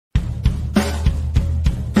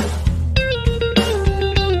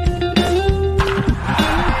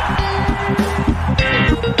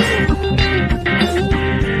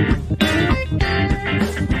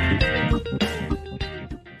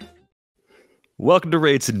Welcome to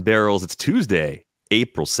Rates and Barrels. It's Tuesday,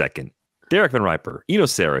 April 2nd. Derek Van Riper, Eno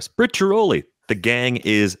Saris, Britt Ghiroli. The gang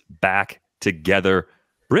is back together.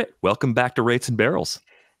 Britt, welcome back to Rates and Barrels.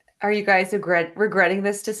 Are you guys regretting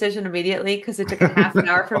this decision immediately? Because it took a half an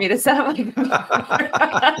hour for me to set up my computer.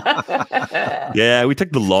 Yeah, we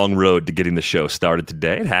took the long road to getting the show started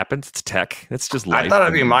today. It happens. It's tech. It's just life. I thought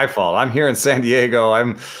it'd be my fault. I'm here in San Diego.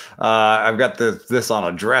 I've got this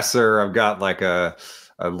on a dresser. I've got like a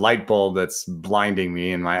light bulb that's blinding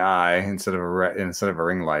me in my eye instead of a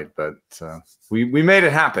ring light. But we made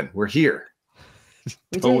it happen. We're here.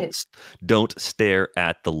 Don't stare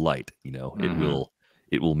at the light. You know,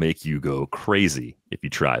 it will make you go crazy if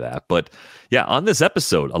you try that. But yeah, on this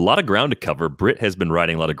episode, a lot of ground to cover. Britt has been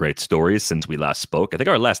writing a lot of great stories since we last spoke. I think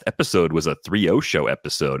our last episode was a 3-0 show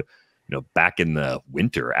episode, you know, back in the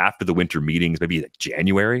winter, after the winter meetings, maybe like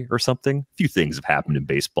January or something. A few things have happened in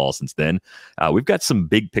baseball since then. We've got some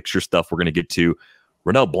big picture stuff we're going to get to.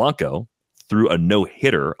 Ronel Blanco threw a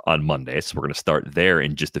no-hitter on Monday, so we're going to start there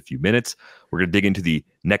in just a few minutes. We're going to dig into the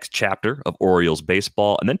next chapter of Orioles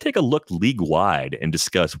baseball and then take a look league-wide and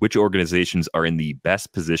discuss which organizations are in the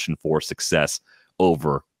best position for success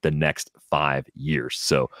over the next 5 years.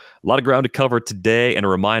 So a lot of ground to cover today, and a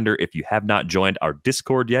reminder, if you have not joined our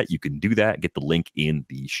Discord yet, you can do that. Get the link in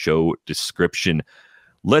the show description.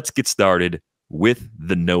 Let's get started with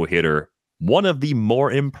the no-hitter, one of the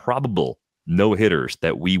more improbable no-hitters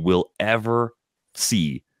that we will ever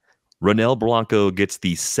see. Ronel Blanco gets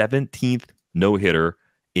the 17th no-hitter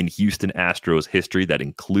in Houston Astros history. That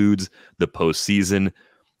includes the postseason.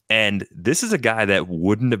 And this is a guy that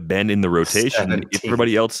wouldn't have been in the rotation if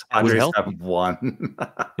everybody else was healthy. One.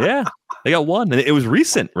 Yeah, they got one. And it was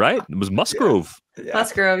recent, right? It was Musgrove. Yeah.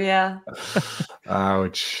 Musgrove, yeah.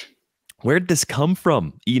 Ouch. Where did this come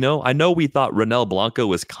from? You know, I know we thought Ronel Blanco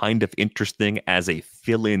was kind of interesting as a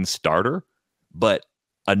fill-in starter, but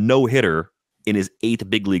a no-hitter in his 8th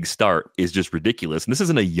big league start is just ridiculous. And this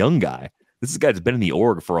isn't a young guy. This is a guy that's been in the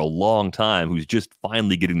org for a long time who's just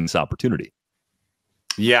finally getting this opportunity.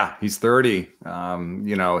 Yeah, he's 30.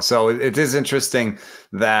 You know, so it is interesting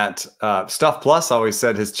that Stuff Plus always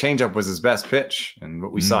said his changeup was his best pitch. And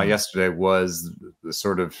what we saw yesterday was the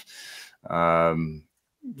sort of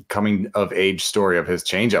coming of age story of his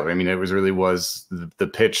changeup. I mean, it really was the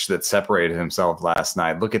pitch that separated himself last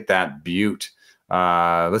night. Look at that beaut.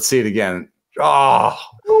 Let's see it again. Oh,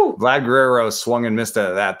 Vlad Guerrero swung and missed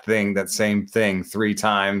at that same thing 3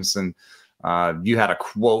 times. And you had a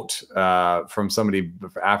quote from somebody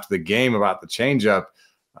after the game about the changeup.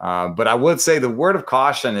 But I would say the word of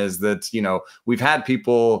caution is that, you know, we've had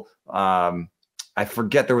people, I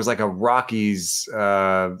forget, there was like a Rockies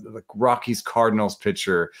Cardinals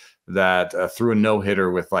pitcher that threw a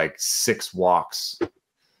no-hitter with like 6 walks.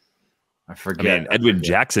 I forget. Edwin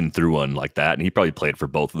Jackson threw one like that, and he probably played for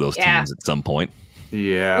both of those teams at some point.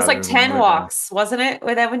 Yeah. It was like 10 walks, wasn't it,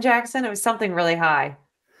 with Edwin Jackson? It was something really high.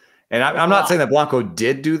 And I'm not saying that Blanco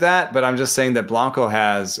did do that, but I'm just saying that Blanco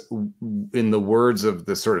has, in the words of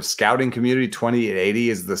the sort of scouting community, 20-80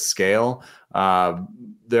 is the scale.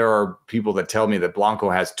 There are people that tell me that Blanco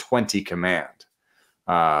has 20 command.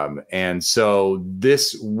 And so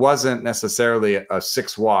this wasn't necessarily a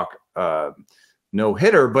 6-walk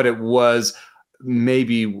no-hitter, but it was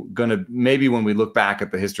maybe when we look back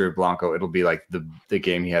at the history of Blanco, it'll be like the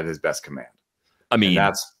game he had his best command. I mean, and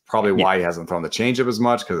that's probably why he hasn't thrown the changeup as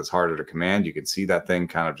much, because it's harder to command. You can see that thing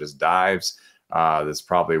kind of just dives. That's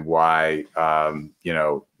probably why you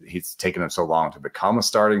know, he's taken him so long to become a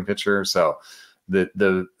starting pitcher. So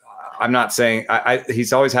I'm not saying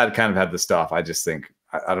he's always had the stuff. I just think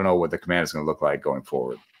I don't know what the command is going to look like going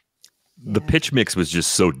forward. The pitch mix was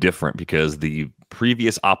just so different because the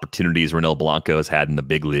previous opportunities Ronel Blanco has had in the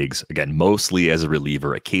big leagues, again, mostly as a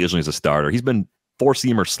reliever, occasionally as a starter, he's been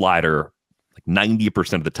 4-seamer slider like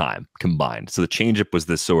 90% of the time combined. So the changeup was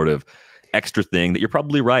this sort of extra thing that you're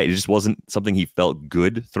probably right. It just wasn't something he felt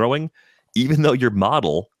good throwing, even though your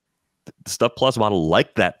model, the Stuff Plus model,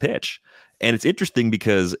 liked that pitch. And it's interesting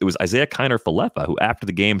because it was Isaiah Kiner-Falefa who, after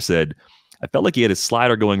the game, said, I felt like he had his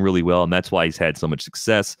slider going really well, and that's why he's had so much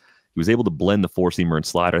success. He was able to blend the 4-seamer and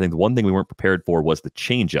slider. I think the one thing we weren't prepared for was the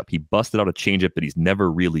changeup. He busted out a changeup that he's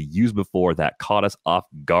never really used before. That caught us off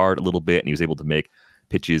guard a little bit, and he was able to make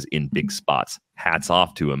pitches in big spots. Hats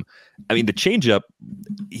off to him. I mean, the changeup,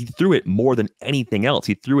 he threw it more than anything else.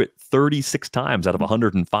 He threw it 36 times out of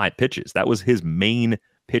 105 pitches. That was his main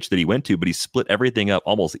pitch that he went to, but he split everything up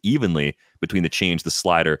almost evenly between the change, the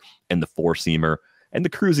slider, and the 4-seamer. And the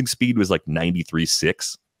cruising speed was like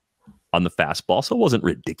 93.6. on the fastball. So it wasn't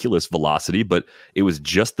ridiculous velocity, but it was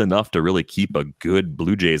just enough to really keep a good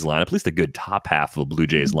Blue Jays lineup, at least a good top half of a Blue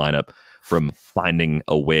Jays lineup, from finding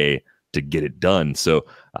a way to get it done. So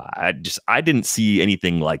I didn't see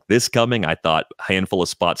anything like this coming. I thought a handful of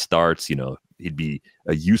spot starts, he'd be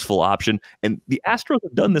a useful option. And the Astros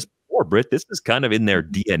have done this before, Britt. This is kind of in their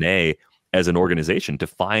DNA as an organization, to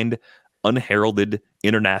find unheralded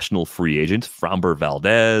international free agents: Framber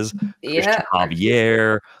Valdez, Christian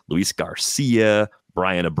Javier, Luis Garcia,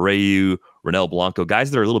 Brian Abreu, Ronel Blanco,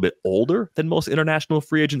 guys that are a little bit older than most international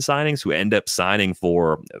free agent signings, who end up signing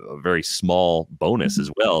for a very small bonus as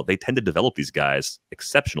well. They tend to develop these guys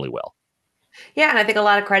exceptionally well. Yeah, and I think a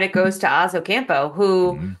lot of credit goes to Ocampo,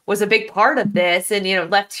 who was a big part of this, and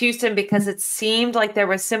left Houston because it seemed like there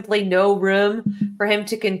was simply no room for him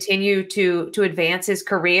to continue to advance his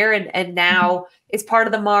career, and now is part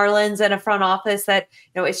of the Marlins and a front office that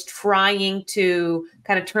is trying to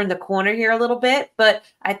kind of turn the corner here a little bit. But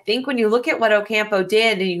I think when you look at what Ocampo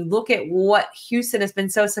did and you look at what Houston has been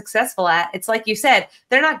so successful at, it's like you said,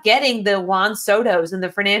 they're not getting the Juan Sotos and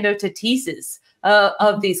the Fernando Tatises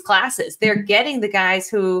of these classes. They're getting the guys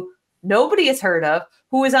who nobody has heard of,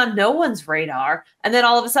 who is on no one's radar. And then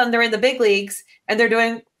all of a sudden they're in the big leagues and they're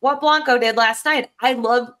doing what Blanco did last night. I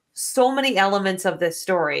love so many elements of this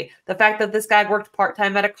story. The fact that this guy worked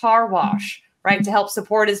part-time at a car wash, right, to help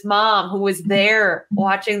support his mom, who was there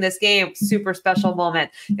watching this game. Super special moment.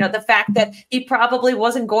 The fact that he probably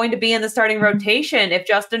wasn't going to be in the starting rotation if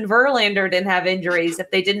Justin Verlander didn't have injuries, if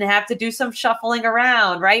they didn't have to do some shuffling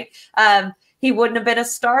around, right? He wouldn't have been a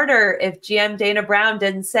starter if GM Dana Brown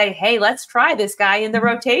didn't say, hey, let's try this guy in the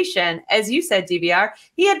rotation. As you said, DVR,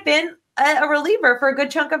 he had been a reliever for a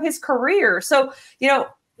good chunk of his career. So,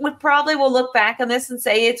 we probably will look back on this and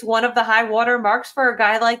say it's one of the high water marks for a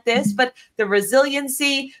guy like this, but the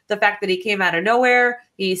resiliency, the fact that he came out of nowhere,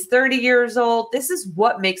 he's 30 years old. This is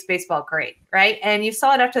what makes baseball great, right? And you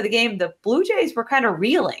saw it after the game. The Blue Jays were kind of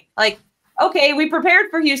reeling. Like, okay, we prepared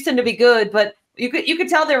for Houston to be good, but you could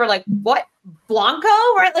tell they were like, what, Blanco,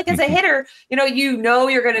 right? Like, as a hitter, you're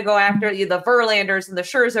going to go after the Verlanders and the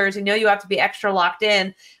Scherzers, you have to be extra locked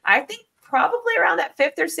in. I think probably around that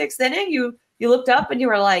 5th or 6th inning, you looked up and you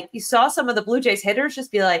were like, you saw some of the Blue Jays hitters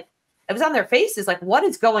just be like, it was on their faces, like, what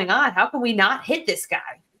is going on? How can we not hit this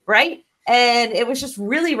guy, right? And it was just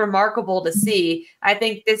really remarkable to see. I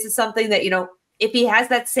think this is something that, if he has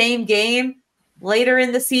that same game later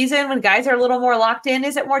in the season when guys are a little more locked in,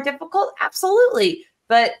 is it more difficult? Absolutely.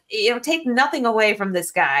 But, take nothing away from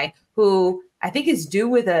this guy who I think is due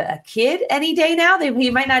with a kid any day now.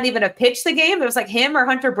 He might not even have pitched the game. It was like him or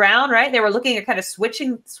Hunter Brown, right? They were looking at kind of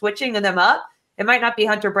switching them up. It might not be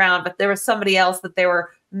Hunter Brown, but there was somebody else that they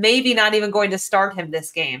were maybe not even going to start him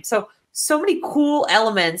this game. So many cool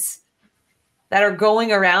elements that are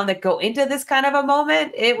going around that go into this kind of a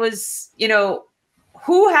moment. It was,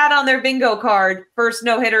 who had on their bingo card first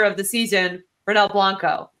no-hitter of the season, Ronel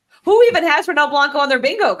Blanco? Who even has Ronel Blanco on their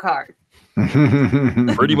bingo card?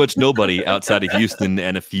 Pretty much nobody outside of Houston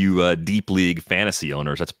and a few deep league fantasy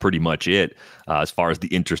owners. That's pretty much it as far as the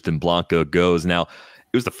interest in Blanco goes. Now,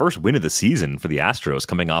 it was the first win of the season for the Astros,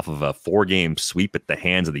 coming off of a 4-game sweep at the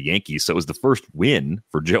hands of the Yankees. So it was the first win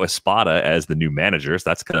for Joe Espada as the new manager. So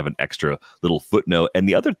that's kind of an extra little footnote. And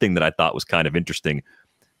the other thing that I thought was kind of interesting,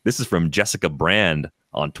 this is from Jessica Brand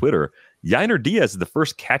on Twitter. Yainer Diaz is the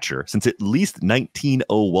first catcher since at least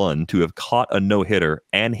 1901 to have caught a no-hitter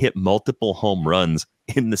and hit multiple home runs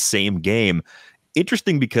in the same game.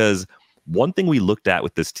 Interesting, because one thing we looked at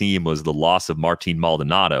with this team was the loss of Martin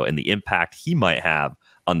Maldonado and the impact he might have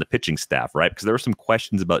on the pitching staff, right? Because there were some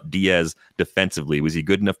questions about Diaz defensively. Was he a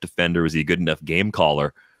good enough defender? Was he a good enough game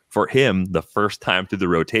caller? For him, the first time through the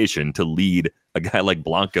rotation to lead a guy like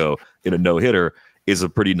Blanco in a no-hitter is a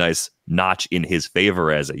pretty nice notch in his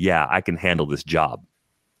favor as, yeah, I can handle this job.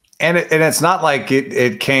 And it's not like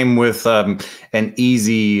it came with an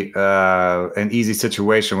easy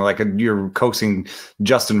situation where you're coaxing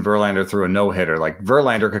Justin Verlander through a no-hitter. Like,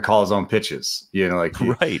 Verlander could call his own pitches,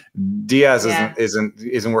 right. Diaz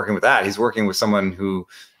isn't working with that. He's working with someone who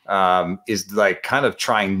is like kind of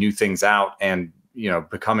trying new things out and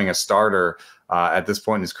becoming a starter at this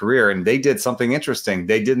point in his career. And they did something interesting.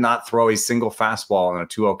 They did not throw a single fastball on a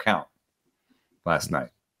 2-0 count last night.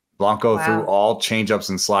 Blanco threw all changeups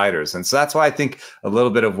and sliders. And so that's why I think a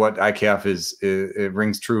little bit of what IKF it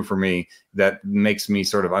rings true for me, that makes me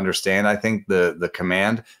sort of understand, I think, the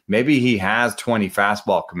command. Maybe he has 20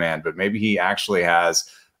 fastball command, but maybe he actually has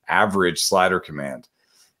average slider command.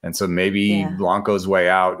 And so maybe Blanco's way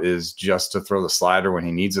out is just to throw the slider when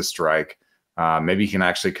he needs a strike. maybe he can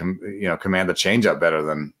actually command the changeup better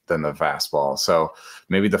than the fastball. So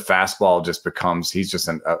maybe the fastball just becomes, he's just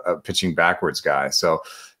a pitching backwards guy. So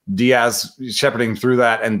Diaz shepherding through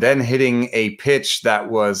that and then hitting a pitch that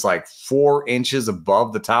was like 4 inches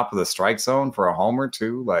above the top of the strike zone for a homer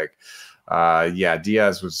too. Like,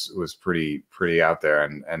 Diaz was pretty out there.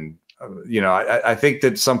 And I think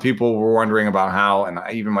that some people were wondering about how, and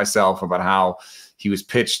even myself, about how he was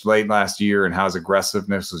pitched late last year and how his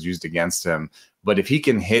aggressiveness was used against him. But if he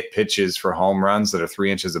can hit pitches for home runs that are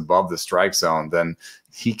 3 inches above the strike zone, then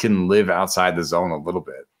he can live outside the zone a little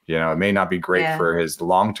bit. It may not be great for his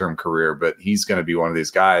long-term career, but he's going to be one of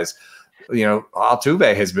these guys.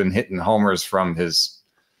 Altuve has been hitting homers from his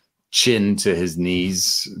chin to his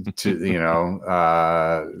knees to,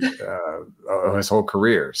 his whole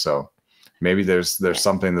career. So maybe there's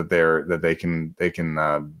something that they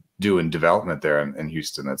can do in development there in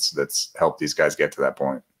Houston that's helped these guys get to that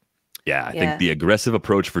point. Yeah, I think the aggressive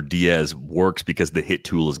approach for Diaz works because the hit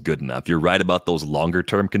tool is good enough. You're right about those longer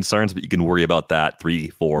term concerns, but you can worry about that 3,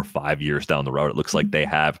 4, 5 years down the road. It looks like they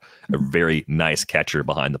have a very nice catcher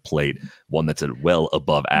behind the plate, one that's a well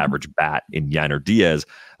above average bat in Yainer Diaz.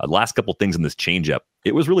 Last couple things in this changeup,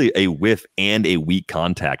 it was really a whiff and a weak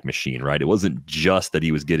contact machine, right? It wasn't just that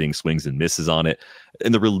he was getting swings and misses on it.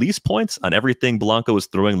 And the release points on everything Blanco was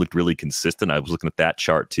throwing looked really consistent. I was looking at that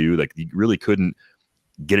chart too. Like, you really couldn't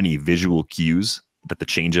get any visual cues that the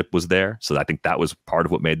changeup was there. So I think that was part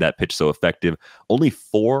of what made that pitch so effective. Only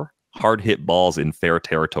 4 hard hit balls in fair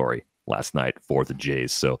territory last night for the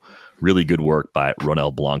Jays. So really good work by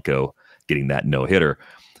Ronel Blanco getting that no-hitter.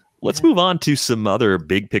 Let's move on to some other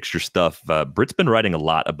big picture stuff. Britt's been writing a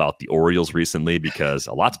lot about the Orioles recently because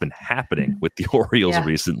a lot's been happening with the Orioles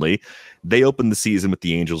recently. They opened the season with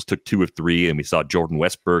the Angels, took 2 of 3, and we saw Jordan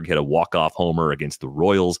Westburg hit a walk-off homer against the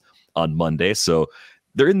Royals on Monday. So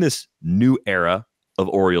they're in this new era of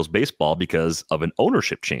Orioles baseball because of an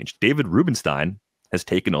ownership change. David Rubenstein has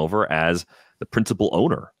taken over as the principal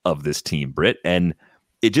owner of this team, Britt, and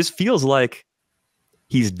it just feels like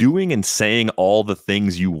he's doing and saying all the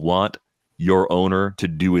things you want your owner to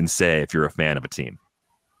do and say if you're a fan of a team.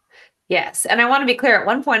 Yes. And I want to be clear. At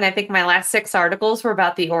one point, I think my last 6 articles were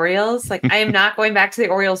about the Orioles. Like, I am not going back to the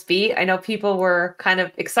Orioles beat. I know people were kind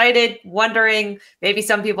of excited, wondering, maybe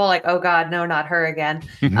some people like, oh God, no, not her again.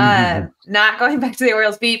 Not going back to the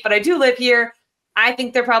Orioles beat, but I do live here. I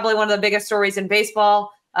think they're probably one of the biggest stories in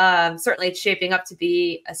baseball. Certainly it's shaping up to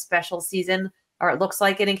be a special season, or it looks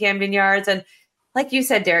like it in Camden Yards. And like you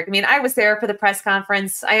said, Derek, I mean, I was there for the press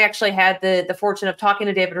conference. I actually had the fortune of talking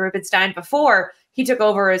to David Rubenstein before he took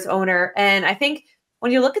over as owner. And I think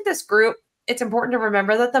when you look at this group, it's important to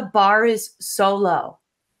remember that the bar is so low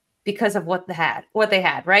because of what they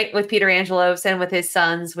had, right? With Peter Angelos and with his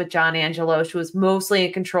sons, with John Angelos, who was mostly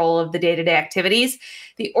in control of the day-to-day activities.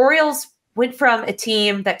 The Orioles went from a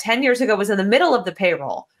team that 10 years ago was in the middle of the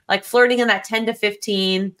payroll, like flirting in that 10 to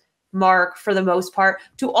 15 mark for the most part,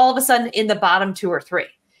 to all of a sudden in the bottom 2 or 3.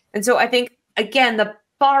 And so I think, again, the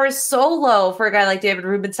bar is so low for a guy like David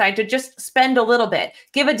Rubenstein to just spend a little bit,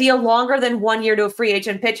 give a deal longer than 1 year to a free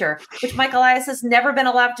agent pitcher, which Mike Elias has never been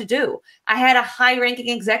allowed to do. I had a high-ranking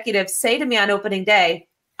executive say to me on opening day,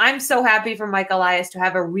 I'm so happy for Mike Elias to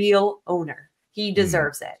have a real owner. He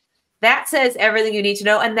deserves it. That says everything you need to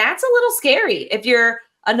know. And that's a little scary if you're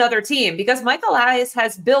another team, because Mike Elias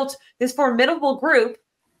has built this formidable group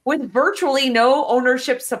with virtually no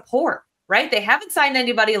ownership support. Right? They haven't signed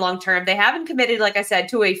anybody long-term. They haven't committed, like I said,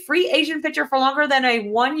 to a free agent pitcher for longer than a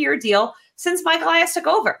 1-year deal since Mike Elias took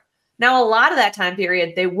over. Now, a lot of that time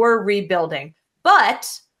period, they were rebuilding. But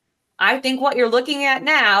I think what you're looking at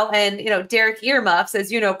now, and, Derek earmuffs,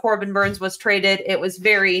 as you know, Corbin Burns was traded. It was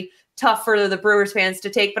very tough for the Brewers fans to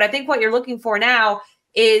take. But I think what you're looking for now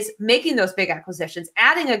is making those big acquisitions,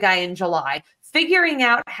 adding a guy in July, figuring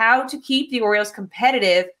out how to keep the Orioles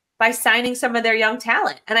competitive by signing some of their young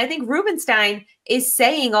talent. And I think Rubenstein is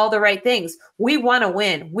saying all the right things. We want to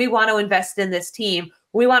win. We want to invest in this team.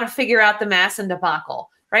 We want to figure out the Masson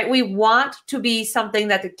debacle, right? We want to be something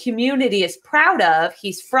that the community is proud of.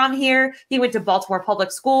 He's from here. He went to Baltimore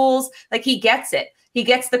public schools. Like, he gets it. He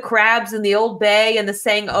gets the crabs in the Old Bay and the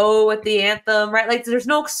saying, oh, at the anthem, right? Like, there's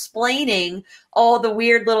no explaining all the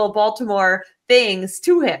weird little Baltimore things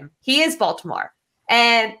to him. He is Baltimore.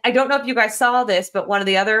 And I don't know if you guys saw this, but one of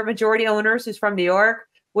the other majority owners who's from New York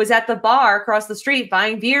was at the bar across the street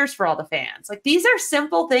buying beers for all the fans. Like, these are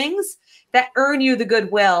simple things that earn you the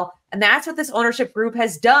goodwill. And that's what this ownership group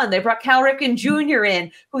has done. They brought Cal Ripken Jr.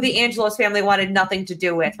 in, who the Angelos family wanted nothing to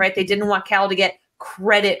do with, right? They didn't want Cal to get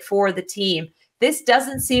credit for the team. This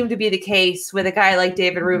doesn't seem to be the case with a guy like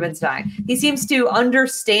David Rubenstein. He seems to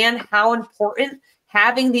understand how important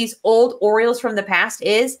having these old Orioles from the past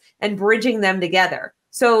is and bridging them together.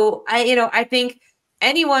 So I think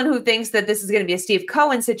anyone who thinks that this is going to be a Steve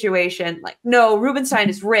Cohen situation, like, no, Rubenstein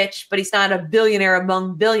is rich, but he's not a billionaire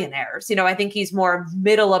among billionaires. I think he's more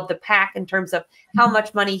middle of the pack in terms of how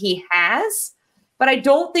much money he has. But I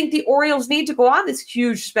don't think the Orioles need to go on this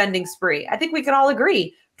huge spending spree. I think we can all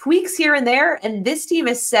agree. Tweaks here and there, and this team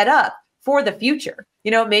is set up for the future.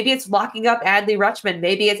 Maybe it's locking up Adley Rutschman.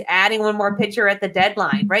 Maybe it's adding one more pitcher at the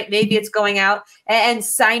deadline, right? Maybe it's going out and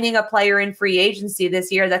signing a player in free agency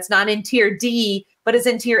this year that's not in tier D, but is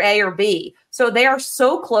in tier A or B. So they are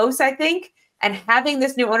so close, I think. And having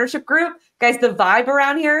this new ownership group, guys, the vibe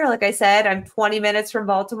around here, like I said, I'm 20 minutes from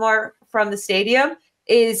Baltimore from the stadium,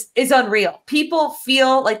 is unreal. People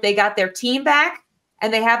feel like they got their team back,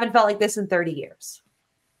 and they haven't felt like this in 30 years.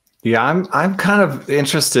 Yeah, I'm kind of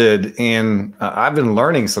interested in. I've been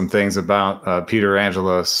learning some things about Peter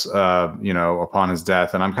Angelos, upon his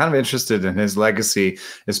death, and I'm kind of interested in his legacy,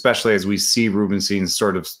 especially as we see Rubenstein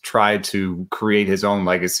sort of try to create his own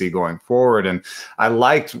legacy going forward. And I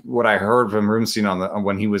liked what I heard from Rubenstein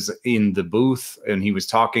when he was in the booth and he was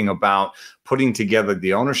talking about putting together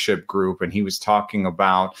the ownership group, and he was talking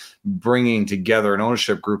about bringing together an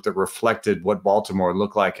ownership group that reflected what Baltimore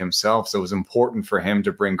looked like himself. So it was important for him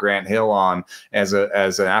to bring Grant Hill on as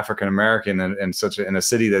an African American in a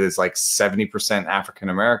city that is like 70% African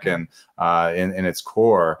American in its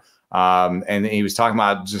core. And he was talking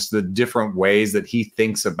about just the different ways that he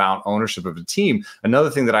thinks about ownership of a team. Another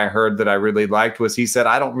thing that I heard that I really liked was he said,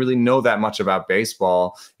 I don't really know that much about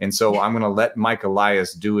baseball, and so I'm going to let Mike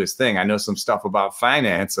Elias do his thing. I know some stuff about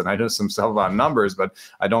finance and I know some stuff about numbers, but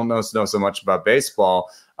I don't know so much about baseball.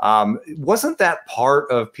 Wasn't that part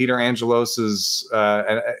of Peter Angelos's,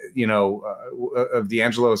 of the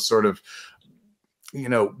Angelos sort of,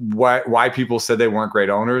 why people said they weren't great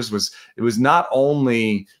owners it was not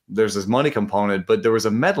only there's this money component, but there was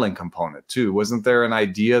a meddling component too. Wasn't there an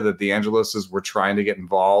idea that the Angeloses were trying to get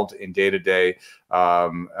involved in day-to-day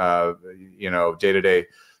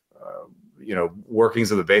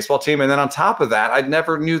workings of the baseball team? And then on top of that, I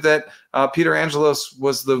never knew that Peter Angelos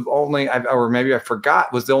was the only, or maybe I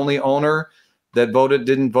forgot, was the only owner that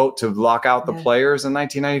didn't vote to lock out the players in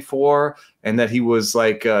 1994, and that he was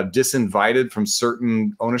like disinvited from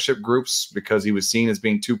certain ownership groups because he was seen as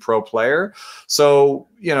being too pro player. So,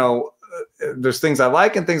 there's things I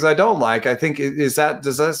like and things I don't like. I think does that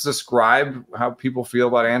describe how people feel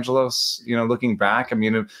about Angelos, looking back? I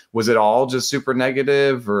mean, was it all just super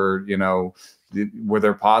negative, or, were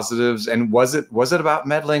there positives? And was it about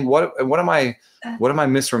meddling? What am I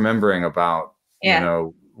misremembering about,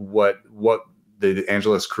 what the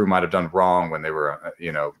Angelos crew might have done wrong when they were,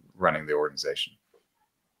 running the organization?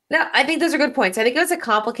 No, I think those are good points. I think it was a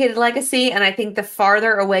complicated legacy. And I think the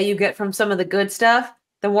farther away you get from some of the good stuff,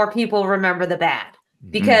 the more people remember the bad,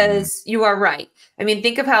 because you are right. I mean,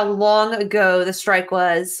 think of how long ago the strike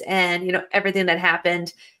was and, everything that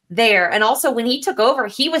happened there. And also when he took over,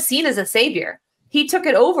 he was seen as a savior. He took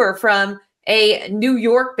it over from a New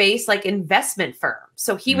York-based like investment firm.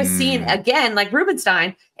 So he was seen again, like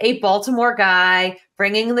Rubenstein, a Baltimore guy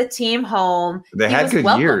bringing the team home. They had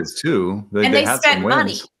good years too. They had spent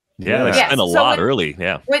money. Yeah, they spent a lot early.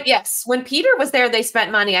 Yeah. When Peter was there, they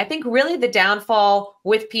spent money. I think really the downfall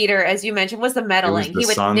with Peter, as you mentioned, was the meddling. He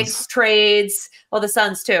would nix trades. Well, the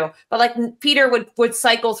Suns too. But like Peter would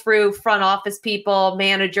cycle through front office people,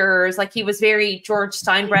 managers. Like he was very George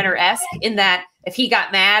Steinbrenner-esque in that if he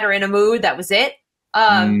got mad or in a mood, that was it.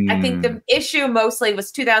 I think the issue mostly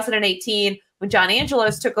was 2018 when John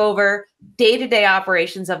Angelos took over day-to-day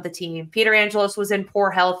operations of the team. Peter Angelos was in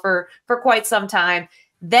poor health for quite some time.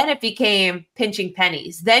 Then it became pinching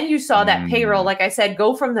pennies. Then you saw that payroll, like I said,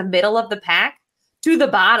 go from the middle of the pack to the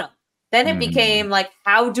bottom. Then it became like,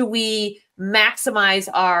 how do we maximize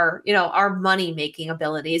our money-making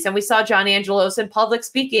abilities? And we saw John Angelos in public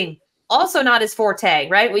speaking, also not his forte,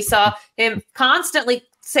 right? We saw him constantly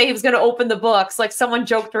say he was going to open the books. Like someone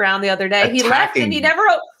joked around the other day. He left and he never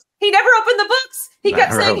opened the books. He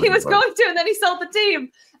kept saying he was going to, and then he sold the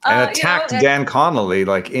team. And attacked Dan Connolly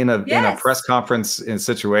like in a press conference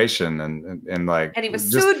situation, and he was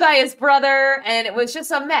sued by his brother, and it was just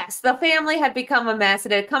a mess. The family had become a mess.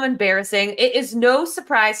 It had become embarrassing. It is no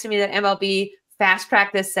surprise to me that MLB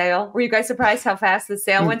fast-tracked this sale. Were you guys surprised how fast this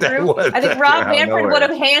sale went through? I think Rob Manfred would have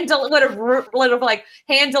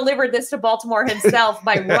hand-delivered this to Baltimore himself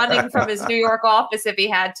by running from his New York office if he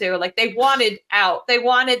had to. Like, they wanted out. They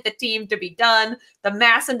wanted the team to be done. The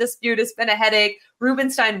Masson dispute has been a headache.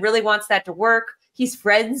 Rubenstein really wants that to work. He's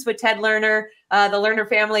friends with Ted Lerner, the Lerner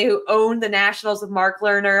family who owned the Nationals with Mark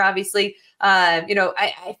Lerner, obviously.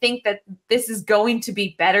 I think that this is going to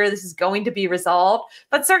be better. This is going to be resolved.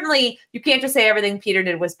 But certainly you can't just say everything Peter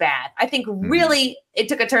did was bad. I think really it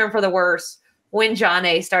took a turn for the worse when John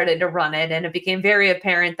A. started to run it, and it became very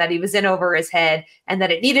apparent that he was in over his head and that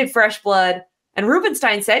it needed fresh blood. And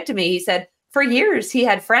Rubenstein said to me, he said, for years he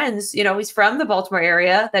had friends, he's from the Baltimore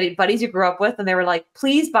area, buddies he grew up with, and they were like,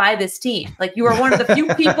 please buy this team. Like, you are one of the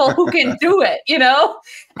few people who can do it,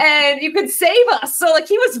 and you can save us. So like,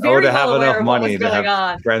 he was very well aware of what was going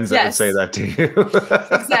on. Friends that would say that to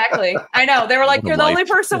you. Exactly. I know. They were like, you're the only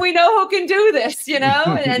person we know who can do this,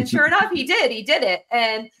 and sure enough, he did it.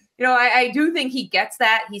 And I do think he gets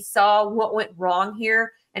that. He saw what went wrong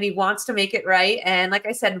here and he wants to make it right. And like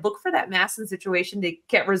I said, look for that Masson situation to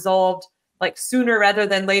get resolved like sooner rather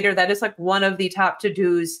than later. That is like one of the top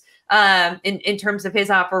to-dos in terms of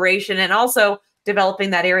his operation, and also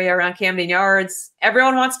developing that area around Camden Yards.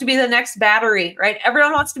 Everyone wants to be the next Battery, right?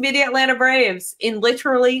 Everyone wants to be the Atlanta Braves in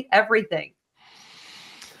literally everything.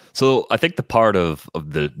 So I think the part of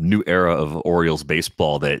the new era of Orioles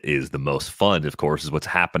baseball that is the most fun, of course, is what's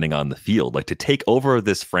happening on the field. Like, to take over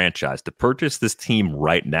this franchise, to purchase this team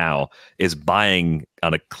right now is buying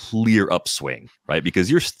on a clear upswing, right?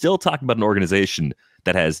 Because you're still talking about an organization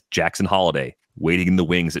that has Jackson Holliday waiting in the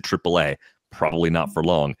wings at AAA, probably not for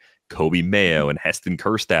long. Kobe Mayo and Heston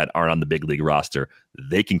Kjerstad aren't on the big league roster.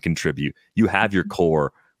 They can contribute. You have your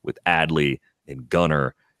core with Adley and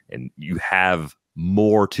Gunnar, and you have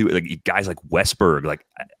more to it, like guys like Westberg. Like,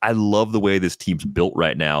 I love the way this team's built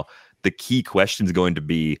right now. The key question is going to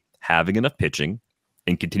be having enough pitching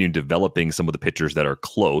and continuing developing some of the pitchers that are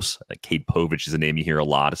close. Like Cade Povich is a name you hear a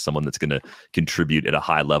lot, as someone that's going to contribute at a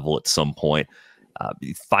high level at some point.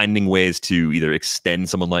 Finding ways to either extend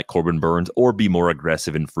someone like Corbin Burns or be more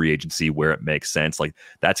aggressive in free agency where it makes sense. Like,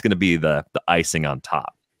 that's going to be the icing on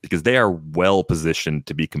top, because they are well positioned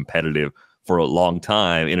to be competitive for a long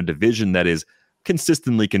time in a division that is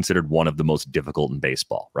consistently considered one of the most difficult in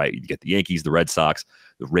baseball, right? You get the Yankees, the Red Sox,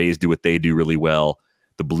 the Rays do what they do really well.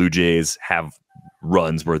 The Blue Jays have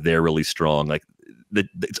runs where they're really strong. Like,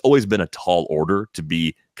 it's always been a tall order to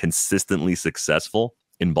be consistently successful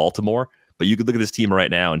in Baltimore. But you could look at this team right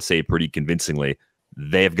now and say pretty convincingly,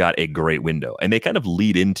 they've got a great window. And they kind of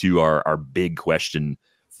lead into our big question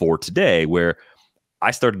for today, where I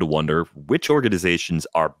started to wonder which organizations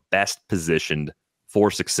are best positioned for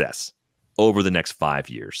success over the next 5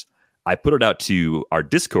 years. I put it out to our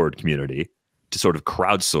Discord community to sort of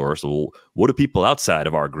crowdsource. Well, what do people outside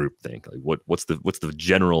of our group think? Like, what's the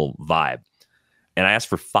general vibe? And I asked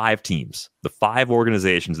for 5 teams, the 5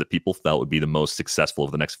 organizations that people felt would be the most successful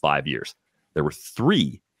over the next 5 years. There were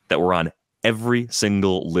 3 that were on every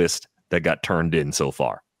single list that got turned in so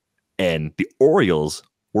far. And the Orioles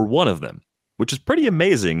were one of them, which is pretty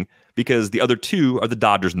amazing because the other 2 are the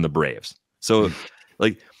Dodgers and the Braves. So,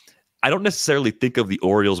 like, I don't necessarily think of the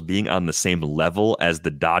Orioles being on the same level as the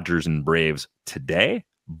Dodgers and Braves today,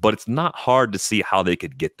 but it's not hard to see how they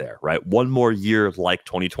could get there, right? One more year like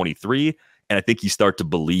 2023, and I think you start to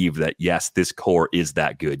believe that, yes, this core is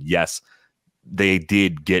that good. Yes, they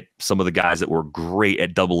did get some of the guys that were great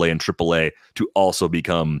at AA and AAA to also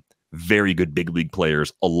become very good big league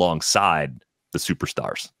players alongside the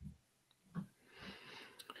superstars.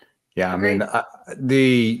 Yeah, I mean, I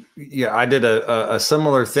did a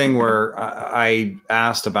similar thing where I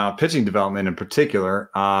asked about pitching development in particular.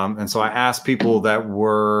 And so I asked people that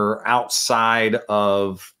were outside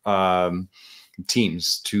of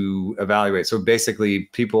teams to evaluate. So basically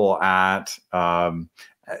people at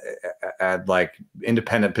like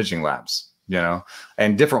independent pitching labs,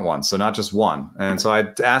 and different ones. So not just one. And so I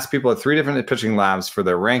asked people at 3 different pitching labs for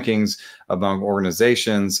their rankings among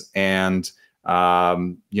organizations, and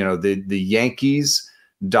the Yankees,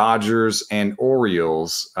 Dodgers, and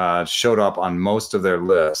Orioles showed up on most of their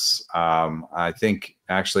lists. I think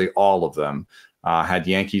actually all of them had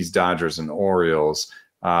Yankees, Dodgers, and Orioles.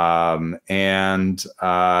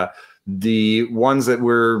 The ones that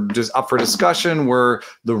were just up for discussion were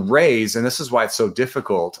the Rays. And this is why it's so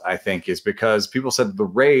difficult, I think, is because people said the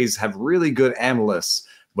Rays have really good analysts,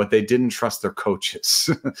 but they didn't trust their coaches.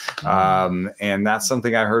 And that's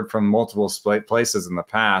something I heard from multiple places in the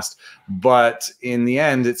past. But in the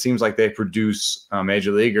end, it seems like they produce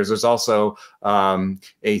major leaguers. There's also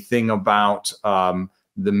a thing about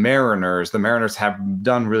the Mariners. The Mariners have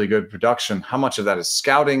done really good production. How much of that is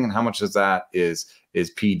scouting and how much of that is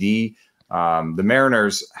PD? The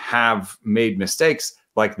Mariners have made mistakes,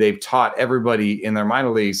 like they've taught everybody in their minor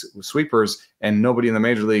leagues sweepers, and nobody in the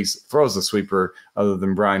major leagues throws the sweeper other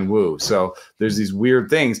than Brian Wu. So there's these weird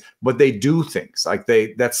things, but they do things like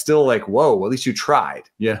that's still like, whoa, well, at least you tried,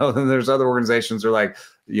 you know. Then there's other organizations that are like,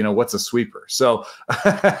 you know, what's a sweeper? So,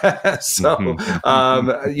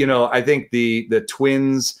 you know, I think the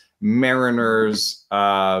Twins, Mariners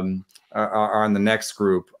are on the next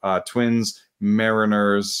group. Twins,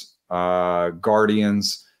 Mariners,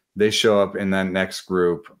 Guardians, they show up in that next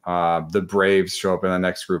group. The Braves show up in the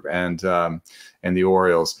next group, and the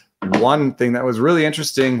Orioles. One thing that was really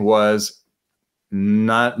interesting was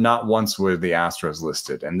not once were the Astros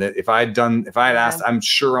listed. And that if I had asked, I'm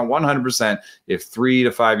sure on 100%, if 3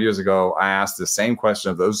 to 5 years ago I asked the same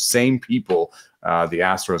question of those same people, the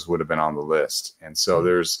Astros would have been on the list. And so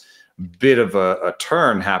there's a bit of a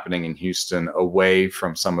turn happening in Houston away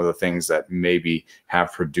from some of the things that maybe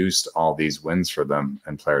have produced all these wins for them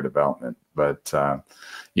and player development. But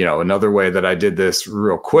you know, another way that I did this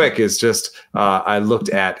real quick is just I looked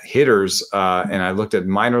at hitters and I looked at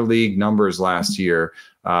minor league numbers last year.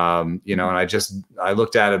 You know, and I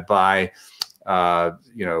looked at it by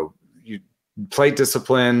you know, plate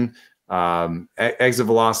discipline, exit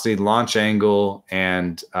velocity, launch angle,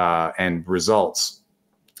 and results.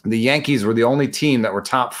 The Yankees were the only team that were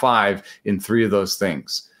top 5 in 3 of those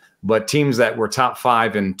things. But teams that were top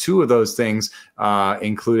 5 in 2 of those things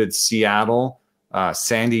included Seattle,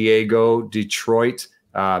 San Diego, Detroit,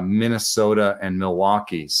 Minnesota, and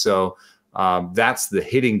Milwaukee. So that's the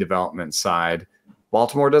hitting development side.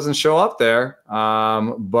 Baltimore doesn't show up there,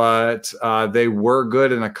 but they were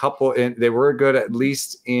good in a couple. They were good at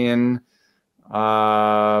least in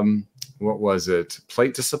what was it?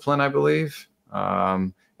 Plate discipline, I believe,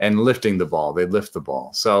 and lifting the ball. They lift the ball.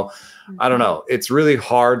 So I don't know. It's really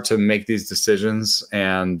hard to make these decisions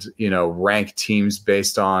and, you know, rank teams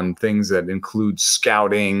based on things that include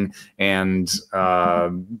scouting and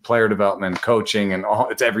player development, coaching, and all.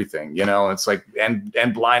 It's everything. You know, it's like and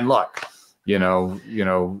blind luck. You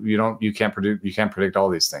can't predict all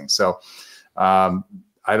these things. So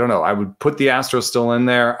I don't know. I would put the Astros still in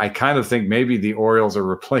there. I kind of think maybe the Orioles are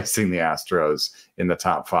replacing the Astros in the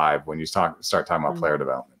top 5 when you start talking about player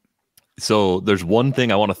development. So there's one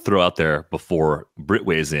thing I want to throw out there before Britt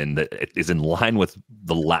weighs in that is in line with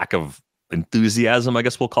the lack of enthusiasm, I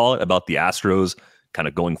guess we'll call it, about the Astros kind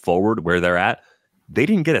of going forward where they're at. They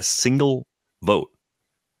didn't get a single vote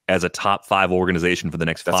as a top 5 organization for the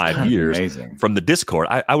next 5 years. Amazing. From the Discord.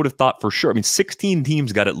 I would have thought for sure. I mean, 16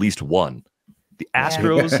 teams got at least one. The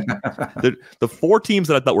Astros, the 4 teams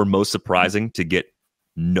that I thought were most surprising to get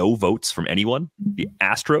no votes from anyone, the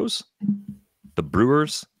Astros, the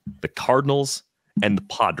Brewers, the Cardinals, and the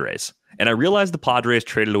Padres. And I realized the Padres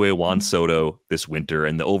traded away Juan Soto this winter,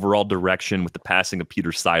 and the overall direction with the passing of Peter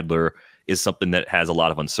Seidler is something that has a lot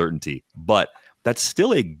of uncertainty. But that's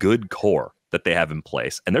still a good core that they have in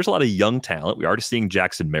place. And there's a lot of young talent. We're already seeing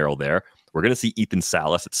Jackson Merrill there. We're going to see Ethan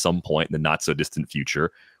Salas at some point in the not-so-distant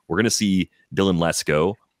future. We're going to see Dylan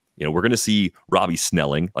Lesko. You know, we're going to see Robbie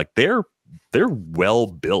Snelling. Like, they're well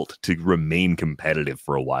built to remain competitive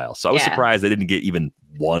for a while. So I was surprised they didn't get even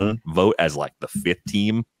one vote as like the 5th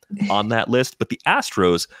team on that list. But the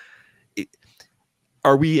Astros,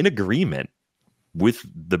 are we in agreement with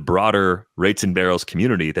the broader Rates and Barrels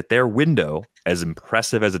community that their window, as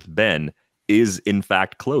impressive as it's been, is in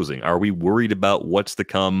fact closing? Are we worried about what's to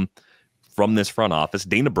come from this front office?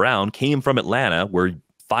 Dana Brown came from Atlanta, where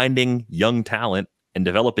finding young talent and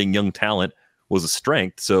developing young talent was a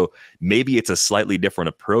strength. So maybe it's a slightly different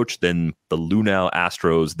approach than the Lunau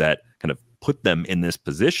Astros that kind of put them in this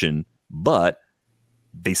position, but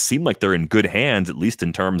they seem like they're in good hands, at least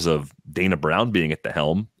in terms of Dana Brown being at the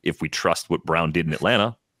helm, if we trust what Brown did in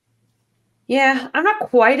Atlanta. Yeah, I'm not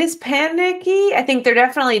quite as panicky. I think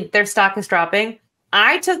their stock is dropping.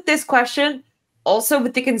 I took this question also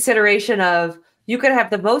with the consideration of you could have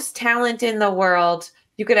the most talent in the world.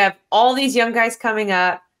 You could have all these young guys coming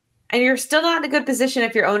up, and you're still not in a good position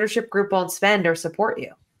if your ownership group won't spend or support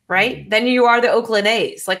you, right? Then you are the Oakland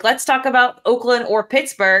A's. Like, let's talk about Oakland or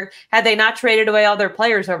Pittsburgh. Had they not traded away all their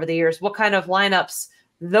players over the years, what kind of lineups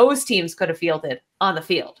those teams could have fielded on the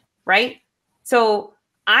field, right? So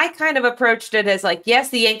I kind of approached it as like, yes,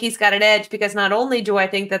 the Yankees got an edge because not only do I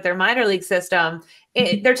think that their minor league system,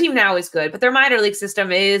 their team now is good, but their minor league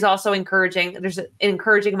system is also encouraging. There's an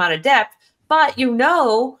encouraging amount of depth, but you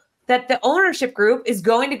know that the ownership group is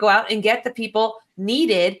going to go out and get the people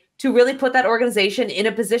needed to really put that organization in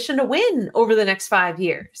a position to win over the next 5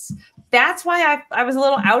 years. That's why I was a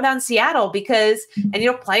little out on Seattle because, and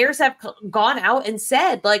you know, players have gone out and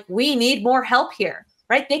said, like, we need more help here,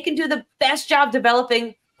 right? They can do the best job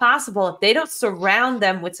developing possible, if they don't surround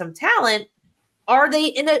them with some talent, are they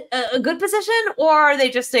in a good position, or are they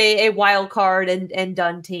just a wild card and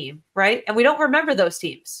done team, right? And we don't remember those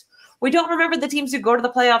teams. We don't remember the teams who go to the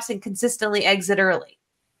playoffs and consistently exit early.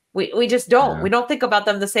 We just don't. Yeah. We don't think about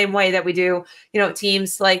them the same way that we do,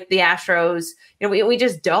 teams like the Astros. We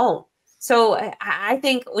just don't. So I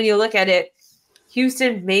think when you look at it,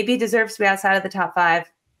 Houston maybe deserves to be outside of the top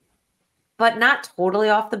 5, but not totally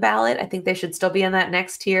off the ballot. I think they should still be in that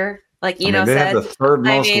next tier. Like Eno they said, have the third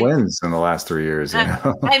most wins in the last 3 years.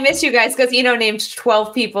 I miss you guys because Eno named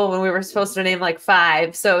 12 people when we were supposed to name like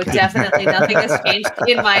 5. So definitely nothing has changed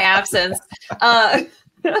in my absence.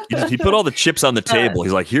 He put all the chips on the table.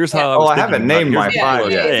 He's like, here's how I haven't named my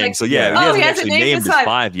 5 yet. Like, so he hasn't actually named his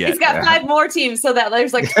 5 yet. He's got 5 more teams so that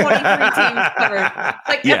there's like 23 teams covered.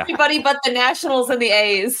 Like everybody but the Nationals and the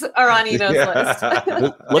A's are on Eno's list.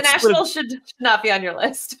 The Nationals should not be on your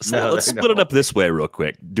list. So let's split it up this way real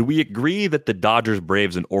quick. Do we agree that the Dodgers,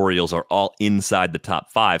 Braves, and Orioles are all inside the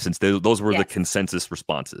top 5 since those were the consensus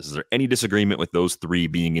responses? Is there any disagreement with those 3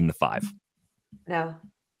 being in the 5? No.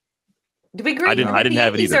 Do we agree? I didn't have it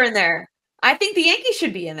either. The Yankees are in there. I think the Yankees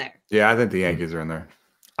should be in there. Yeah, I think the Yankees are in there.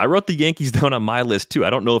 I wrote the Yankees down on my list too. I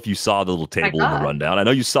don't know if you saw the little table in the rundown. I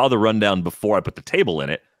know you saw the rundown before I put the table in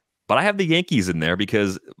it, but I have the Yankees in there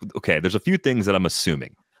because, there's a few things that I'm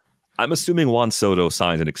assuming. I'm assuming Juan Soto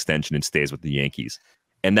signs an extension and stays with the Yankees.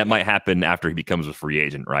 And that might happen after he becomes a free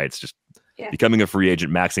agent, right? It's just becoming a free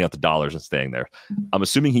agent, maxing out the dollars and staying there. I'm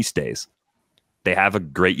assuming he stays. They have a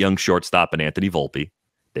great young shortstop in Anthony Volpe.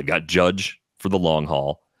 They've got Judge for the long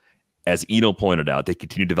haul. As Eno pointed out, they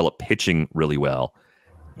continue to develop pitching really well.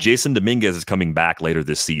 Jason Dominguez is coming back later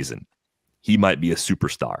this season. He might be a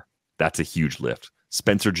superstar. That's a huge lift.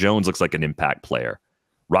 Spencer Jones looks like an impact player.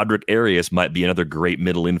 Roderick Arias might be another great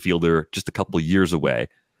middle infielder just a couple of years away.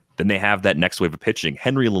 Then they have that next wave of pitching.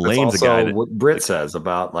 Henry Lelane's a guy that, what Britt says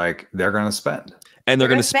about they're going to spend. And they're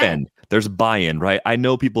going to spend. There's buy-in, right? I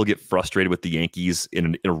know people get frustrated with the Yankees in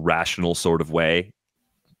an irrational sort of way.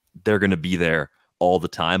 They're going to be there all the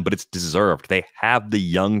time, but it's deserved. They have the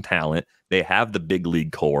young talent, they have the big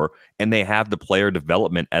league core, and they have the player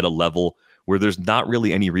development at a level where there's not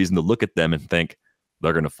really any reason to look at them and think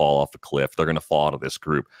they're going to fall off a cliff. They're going to fall out of this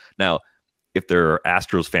group. Now, if there are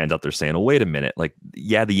Astros fans out there saying, oh, wait a minute,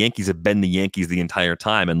 the Yankees have been the Yankees the entire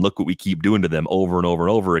time, and look what we keep doing to them over and over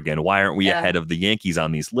and over again. Why aren't we ahead of the Yankees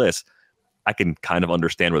on these lists? I can kind of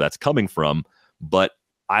understand where that's coming from, but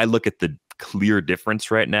I look at the clear difference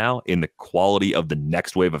right now in the quality of the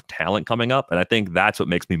next wave of talent coming up. And I think that's what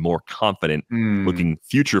makes me more confident looking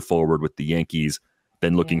future forward with the Yankees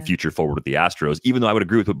than looking future forward with the Astros. Even though I would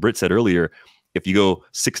agree with what Britt said earlier, if you go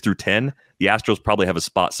 6 through 10, the Astros probably have a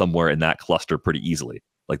spot somewhere in that cluster pretty easily.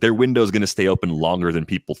 Their window is going to stay open longer than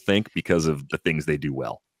people think because of the things they do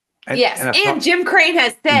well. And Jim Crane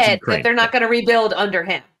has said that they're not going to rebuild under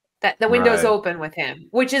him. That the window's open with him,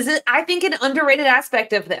 which is, I think, an underrated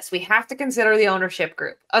aspect of this. We have to consider the ownership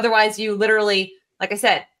group. Otherwise, you literally, like I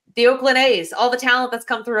said, the Oakland A's, all the talent that's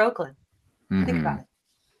come through Oakland. Think about it.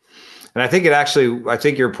 And I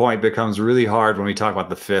think your point becomes really hard when we talk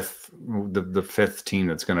about the fifth team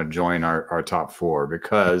that's going to join our top 4,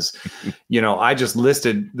 because, I just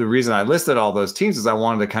listed, the reason I listed all those teams is I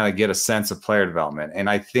wanted to kind of get a sense of player development. And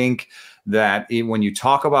I think that when you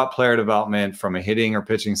talk about player development from a hitting or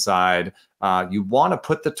pitching side, you want to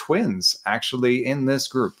put the Twins actually in this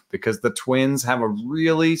group, because the Twins have a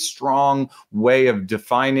really strong way of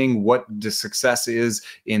defining what the success is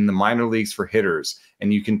in the minor leagues for hitters.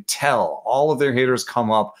 And you can tell all of their hitters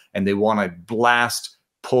come up and they want to blast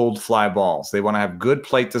pulled fly balls. They want to have good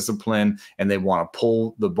plate discipline, and they want to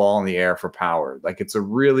pull the ball in the air for power. It's a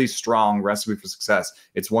really strong recipe for success.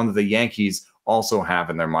 It's one that the Yankees also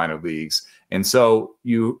have in their minor leagues. And so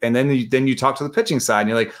then you talk to the pitching side and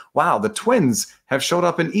you're like, wow, the Twins have showed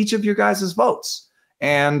up in each of your guys' votes.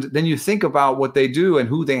 And then you think about what they do and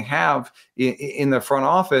who they have in the front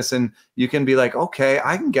office, and you can be like, okay,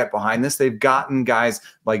 I can get behind this. They've gotten guys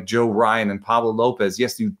like Joe Ryan and Pablo Lopez.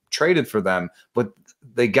 Yes, you traded for them, but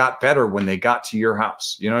they got better when they got to your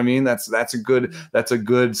house. You know what I mean? That's a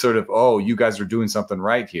good sort of, oh, you guys are doing something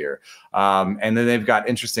right here. And then they've got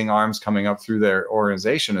interesting arms coming up through their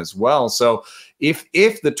organization as well. So if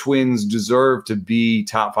the Twins deserve to be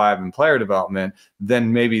top 5 in player development,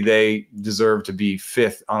 then maybe they deserve to be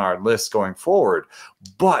 5th on our list going forward.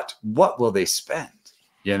 But what will they spend?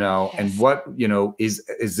 And what, is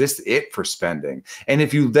this it for spending? And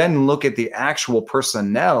if you then look at the actual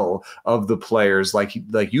personnel of the players, like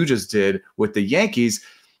you just did with the Yankees,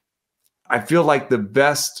 I feel like the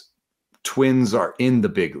best Twins are in the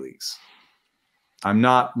big leagues. I'm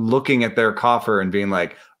not looking at their coffer and being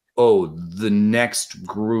like, oh, the next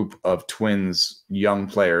group of Twins young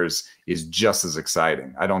players is just as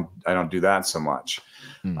exciting. I don't do that so much.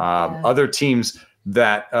 Other teams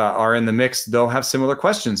that are in the mix, though, have similar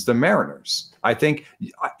questions. The Mariners. I think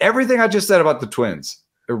everything I just said about the Twins,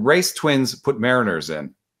 erase Twins, put Mariners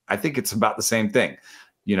in. I think it's about the same thing.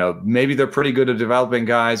 You know, maybe they're pretty good at developing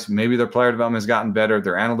guys. Maybe their player development has gotten better.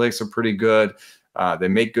 Their analytics are pretty good. They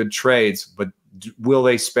make good trades, but will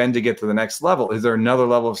they spend to get to the next level? Is there another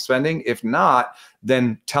level of spending? If not,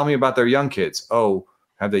 then tell me about their young kids. Oh,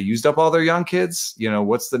 have they used up all their young kids? You know,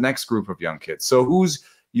 what's the next group of young kids? So who's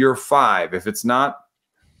your 5? If it's not,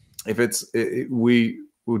 do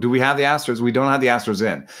we have the Astros? We don't have the Astros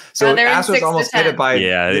in. So Astros almost get it by,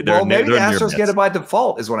 well, maybe the Astros get it by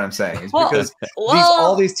default is what I'm saying. It's because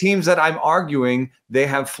all these teams that I'm arguing, they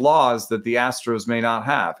have flaws that the Astros may not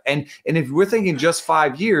have. And if we're thinking just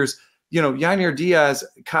 5 years, you know, Yainer, Diaz,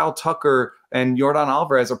 Kyle Tucker, and Yordan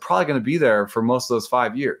Alvarez are probably going to be there for most of those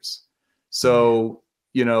 5 years. So,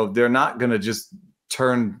 you know, they're not going to just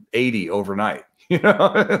turn 80 overnight. You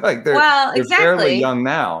know, like they're fairly young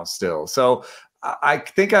now still. So I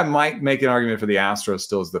think I might make an argument for the Astros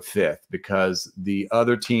still as the 5th, because the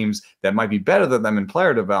other teams that might be better than them in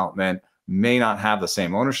player development may not have the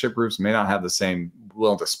same ownership groups, may not have the same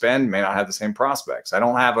willing to spend, may not have the same prospects. I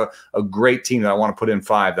don't have a great team that I want to put in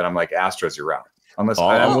 5 that I'm like, Astros, you're out. Unless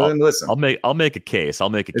I'm willing to listen. I'll make a case.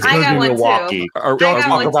 It's going to be Milwaukee. Don't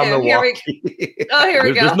talk about Milwaukee. Here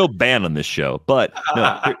we go. There's no ban on this show. But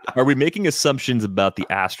no, are we making assumptions about the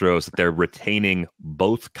Astros that they're retaining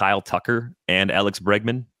both Kyle Tucker and Alex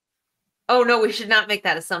Bregman? Oh, no, we should not make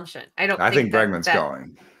that assumption. I think Bregman's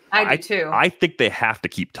going. I do too. I think they have to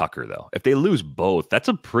keep Tucker, though. If they lose both, that's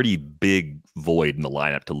a pretty big void in the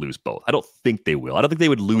lineup to lose both. I don't think they will. I don't think they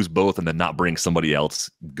would lose both and then not bring somebody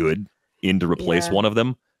else good in to replace one of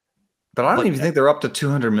them. But I don't even think they're up to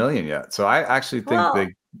 200 million yet. So I actually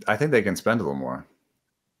think I think they can spend a little more.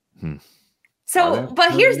 So,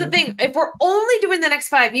 but here's the thing. If we're only doing the next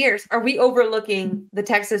 5 years, are we overlooking the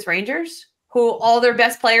Texas Rangers, who all their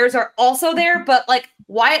best players are also there? But like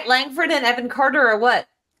Wyatt Langford and Evan Carter are what,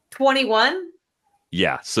 21?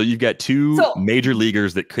 Yeah. So you've got 2 major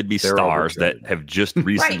leaguers that could be stars that have just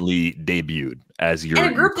recently debuted as your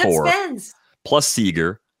and a group core. That spends. Plus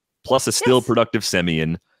Seager. Plus a still productive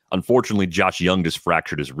Semien. Unfortunately, Josh Young just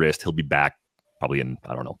fractured his wrist. He'll be back probably in,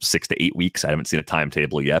 I don't know, 6 to 8 weeks. I haven't seen a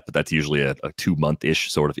timetable yet, but that's usually a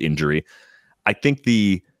 2-month-ish sort of injury. I think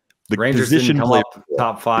the Rangers position didn't come up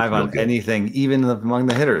top 5 on anything, even among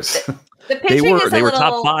the hitters. They were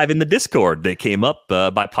top 5 in the Discord. They came up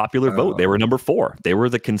by popular vote. They were number 4. They were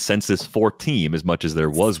the consensus 4 team as much as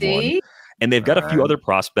there was one. And they've got a few other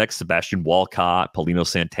prospects, Sebastian Walcott, Paulino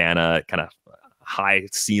Santana, kind of high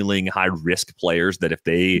ceiling, high risk players that if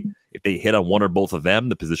they hit on one or both of them,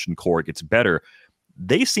 the position core gets better.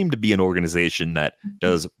 They seem to be an organization that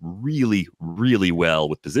does really, really well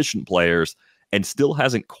with position players and still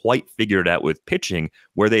hasn't quite figured it out with pitching.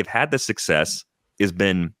 Where they've had the success has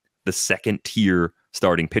been the second tier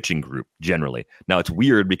starting pitching group generally. Now it's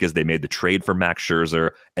weird because they made the trade for Max Scherzer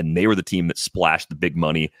and they were the team that splashed the big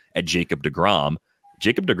money at Jacob deGrom.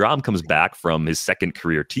 Jacob deGrom comes back from his second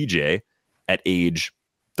career TJ at age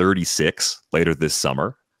 36 later this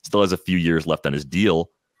summer, still has a few years left on his deal.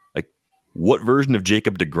 Like, what version of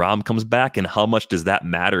Jacob deGrom comes back, and how much does that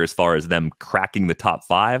matter as far as them cracking the top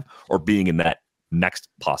 5 or being in that next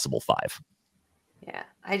possible 5? Yeah,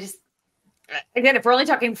 again, if we're only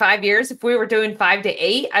talking 5 years, if we were doing 5 to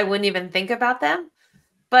 8, I wouldn't even think about them.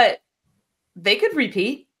 But they could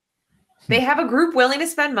repeat. They have a group willing to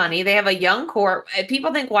spend money. They have a young core.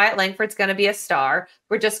 People think Wyatt Langford's going to be a star.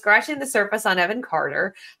 We're just scratching the surface on Evan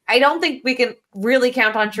Carter. I don't think we can really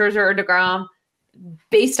count on Scherzer or deGrom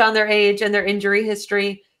based on their age and their injury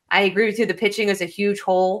history. I agree with you. The pitching is a huge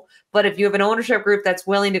hole. But if you have an ownership group that's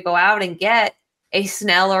willing to go out and get a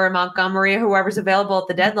Snell or a Montgomery or whoever's available at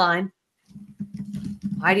the deadline,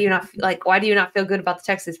 why do you not feel good about the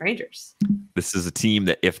Texas Rangers? This is a team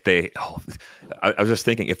that I was just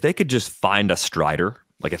thinking, if they could just find a Strider,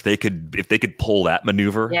 like if they could pull that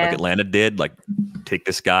maneuver like Atlanta did, like take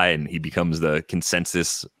this guy and he becomes the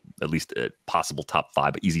consensus, at least a possible top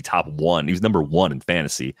 5, but easy top 1. He was number 1 in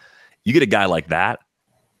fantasy. You get a guy like that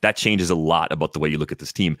changes a lot about the way you look at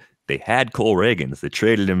this team. They had Cole Reagans. They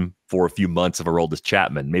traded him for a few months of Aroldis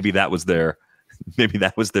Chapman. Maybe that was their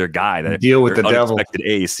guy. That deal with the devil.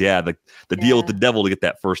 Ace. Yeah, the deal with the devil to get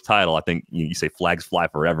that first title. I think you say flags fly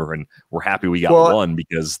forever, and we're happy we got one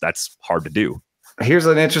because that's hard to do. Here's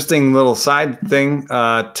an interesting little side thing.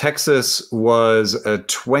 Texas was a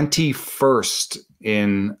 21st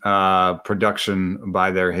in production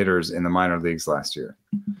by their hitters in the minor leagues last year.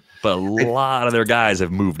 But a lot of their guys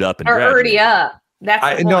have moved up and are already up.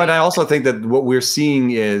 That's the no, point. and I also think that what we're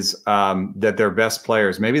seeing is that their best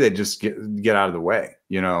players, maybe they just get out of the way.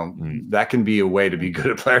 You know, that can be a way to be good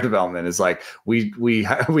at player development. Is like we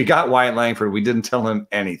got Wyatt Langford, we didn't tell him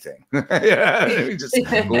anything. We just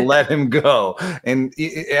let him go. And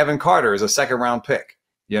Evan Carter is a second-round pick.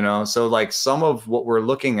 You know, so like some of what we're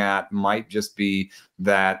looking at might just be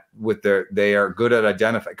that they are good at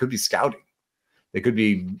identifying. It could be scouting. They could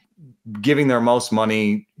be giving their most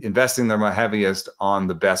money, investing their heaviest on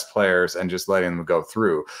the best players and just letting them go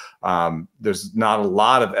through. There's not a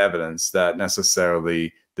lot of evidence that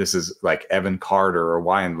necessarily this is like Evan Carter or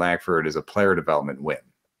Wyatt Langford is a player development win,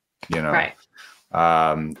 you know? Right.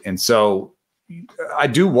 And so I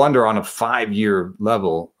do wonder on a 5-year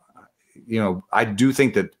level, you know, I do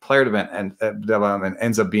think that player development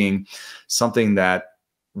ends up being something that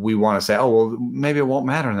we want to say, oh, well, maybe it won't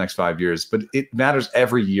matter in the next 5 years, but it matters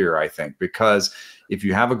every year, I think, because if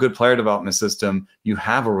you have a good player development system, you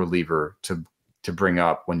have a reliever to bring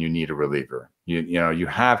up when you need a reliever. You know, you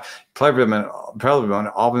have player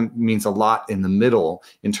development often means a lot in the middle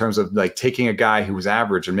in terms of like taking a guy who was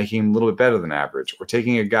average and making him a little bit better than average, or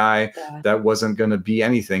taking a guy that wasn't going to be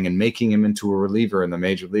anything and making him into a reliever in the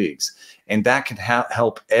major leagues. And that can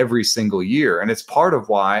help every single year. And it's part of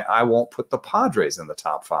why I won't put the Padres in the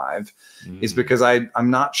top 5 is because I'm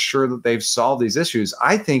not sure that they've solved these issues.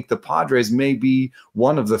 I think the Padres may be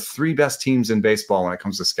one of the 3 best teams in baseball when it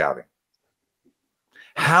comes to scouting.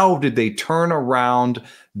 How did they turn around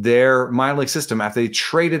their minor league system after they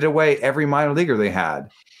traded away every minor leaguer they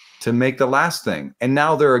had to make the last thing? And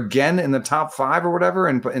now they're again in the top 5 or whatever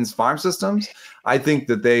in farm systems. I think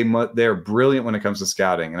that they're brilliant when it comes to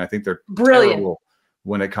scouting. And I think they're terrible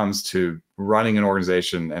when it comes to running an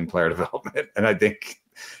organization and player development. And I think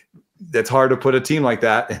it's hard to put a team like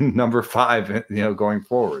that in number 5, you know, going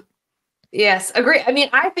forward. Yes, agree. I mean,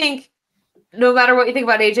 I think no matter what you think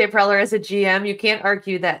about AJ Preller as a GM, you can't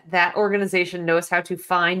argue that that organization knows how to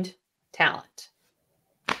find talent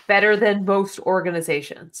better than most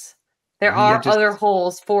organizations. There are other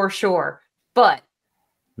holes for sure, but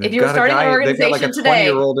if you're starting an organization like today,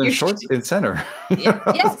 20-year-old in center.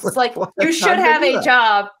 Yes, like you should have a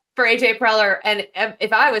job for AJ Preller, and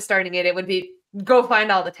if I was starting it, it would be go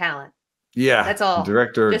find all the talent. Yeah, that's all.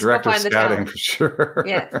 Director scouting for sure.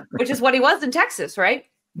 Yeah, which is what he was in Texas, right?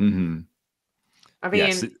 Mm-hmm. I mean,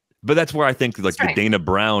 yes, but that's where I think like the Dana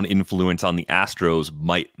Brown influence on the Astros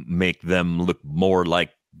might make them look more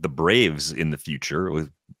like the Braves in the future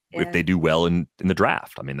if they do well in the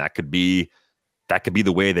draft. I mean, that could be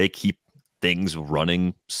the way they keep things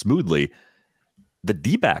running smoothly. The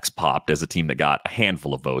D-backs popped as a team that got a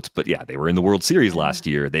handful of votes, but yeah, they were in the World Series last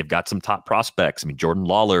year. They've got some top prospects. I mean, Jordan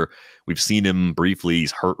Lawler, we've seen him briefly.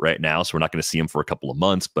 He's hurt right now, so we're not going to see him for a couple of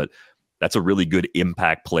months, but that's a really good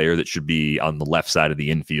impact player that should be on the left side of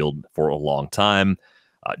the infield for a long time.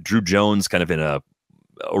 Drew Jones kind of in a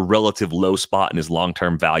relative low spot in his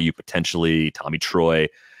long-term value, potentially. Tommy Troy.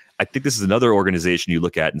 I think this is another organization you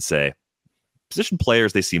look at and say, position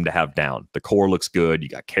players they seem to have down. The core looks good. You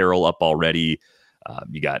got Carroll up already.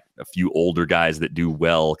 You got a few older guys that do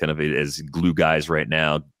well kind of as glue guys right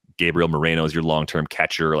now. Gabriel Moreno is your long-term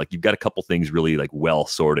catcher. Like you've got a couple things really like well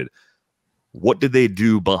sorted. What did they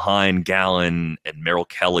do behind Gallen and Merrill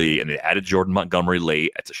Kelly? And they added Jordan Montgomery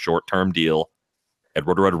late. It's a short-term deal.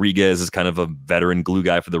 Eduardo Rodriguez is kind of a veteran glue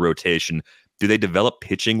guy for the rotation. Do they develop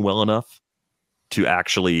pitching well enough to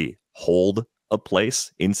actually hold a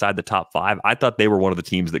place inside the top 5? I thought they were one of the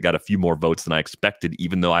teams that got a few more votes than I expected,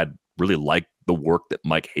 even though I really like the work that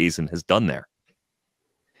Mike Hazen has done there.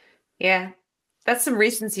 Yeah, that's some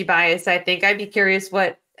recency bias, I think. I'd be curious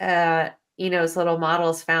what Eno's little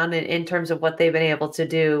models found in terms of what they've been able to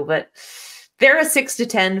do, but they're a 6 to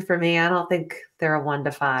 10 for me. I don't think they're a 1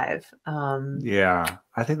 to 5. Yeah,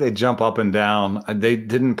 I think they jump up and down. They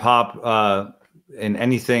didn't pop in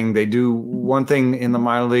anything. They do one thing in the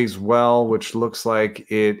minor leagues well, which looks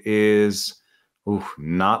like it is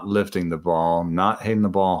not lifting the ball, not hitting the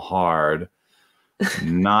ball hard,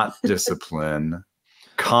 not discipline,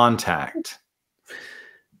 contact.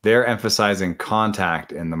 They're emphasizing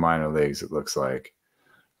contact in the minor leagues, it looks like.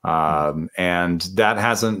 And that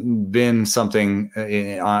hasn't been something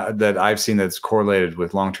that I've seen that's correlated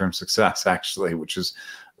with long-term success, actually, which is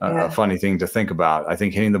a funny thing to think about. I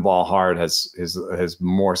think hitting the ball hard has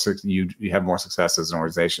more, you have more success as an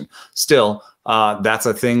organization. Still, that's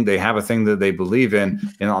a thing. They have a thing that they believe in.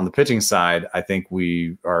 And on the pitching side, I think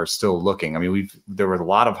we are still looking. I mean, there were a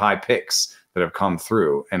lot of high picks that have come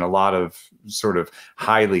through, and a lot of sort of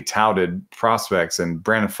highly touted prospects. And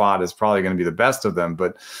Brandon Pfaadt is probably going to be the best of them,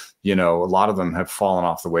 but a lot of them have fallen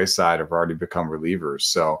off the wayside, have already become relievers.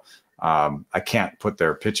 So I can't put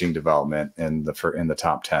their pitching development in the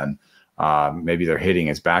top 10. Maybe their hitting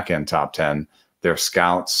is back end top 10. Their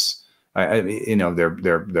scouts,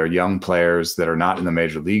 they're young players that are not in the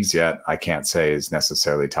major leagues yet. I can't say is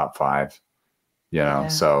necessarily top 5.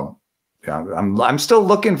 So I'm still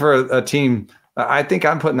looking for a team. I think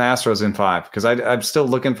I'm putting the Astros in 5 because I'm still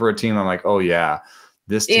looking for a team. I'm like, oh yeah,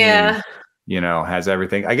 this team, has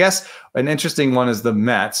everything. I guess an interesting one is the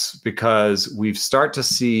Mets, because we've start to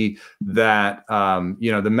see that,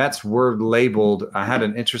 the Mets were labeled. I had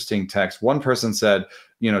an interesting text. One person said,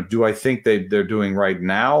 do I think they're doing right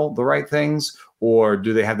now the right things, or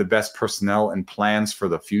do they have the best personnel and plans for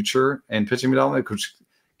the future and pitching development, which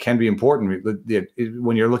can be important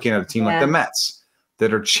when you're looking at a team like the Mets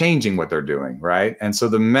that are changing what they're doing, right? And so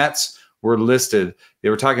the Mets were listed. They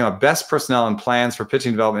were talking about best personnel and plans for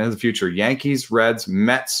pitching development in the future: Yankees, Reds,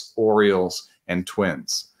 Mets, Orioles, and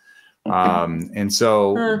Twins. And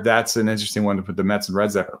so that's an interesting one to put the Mets and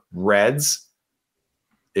Reds there. Reds,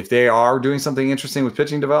 if they are doing something interesting with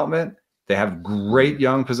pitching development, they have great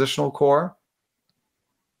young positional core.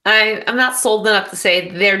 I'm not sold enough to say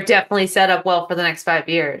they're definitely set up well for the next 5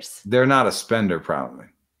 years. They're not a spender, probably.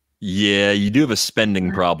 Yeah, you do have a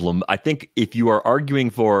spending problem. I think if you are arguing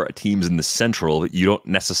for teams in the Central, you don't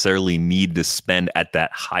necessarily need to spend at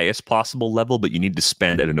that highest possible level, but you need to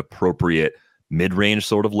spend at an appropriate mid-range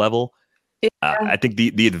sort of level. I think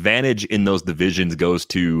the advantage in those divisions goes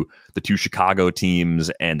to the 2 Chicago teams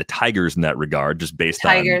and the Tigers in that regard, just based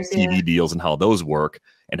on TV deals and how those work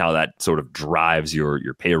and how that sort of drives your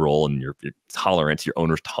payroll and your tolerance, your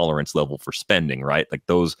owner's tolerance level for spending, right? Like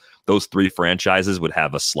those 3 franchises would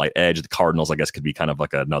have a slight edge. The Cardinals, I guess, could be kind of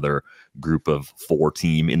like another group of 4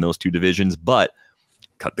 team in those 2 divisions, but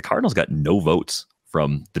the Cardinals got no votes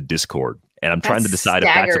from the Discord, and I'm trying to decide if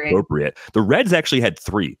that's appropriate. The Reds actually had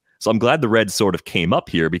 3. So I'm glad the Reds sort of came up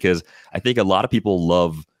here, because I think a lot of people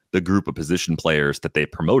love the group of position players that they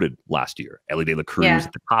promoted last year. Ellie De La Cruz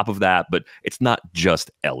at the top of that, but it's not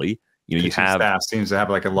just Ellie. You have staff seems to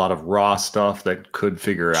have like a lot of raw stuff that could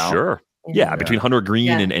figure out. Sure. Yeah, between Hunter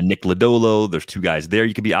Green and Nick Lodolo, there's 2 guys there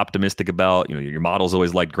you could be optimistic about. Your models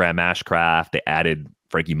always liked Graham Ashcraft. They added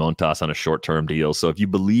Frankie Montas on a short-term deal. So if you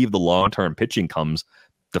believe the long-term pitching comes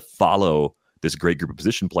to follow this great group of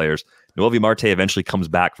position players, Noelvi Marte eventually comes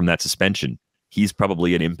back from that suspension. He's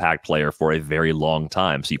probably an impact player for a very long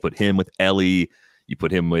time. So you put him with Ellie, you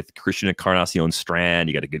put him with Christian Encarnacion Strand,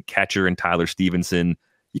 you got a good catcher in Tyler Stevenson.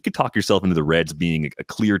 You could talk yourself into the Reds being a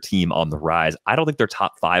clear team on the rise. I don't think they're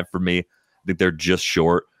top 5 for me. I think they're just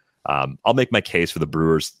short. I'll make my case for the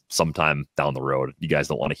Brewers sometime down the road. You guys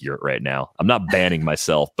don't want to hear it right now. I'm not banning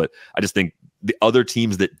myself, but I just think the other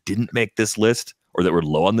teams that didn't make this list or that were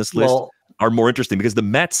low on this list are more interesting, because the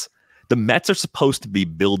Mets are supposed to be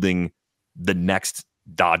building the next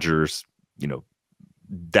Dodgers,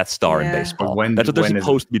 Death Star in baseball. That's what they're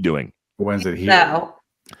supposed to be doing. When's it here? No.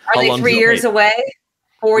 Are they 3 years away?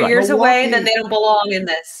 4 years away? Then they don't belong in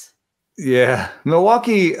this. Yeah.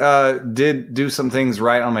 Milwaukee did do some things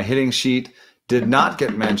right on my hitting sheet. Did not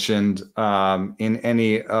get mentioned in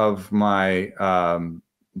any of my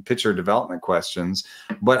pitcher development questions,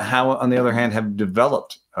 but how, on the other hand, have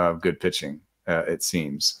developed good pitching, it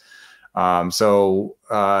seems. So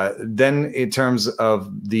then in terms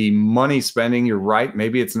of the money spending, you're right.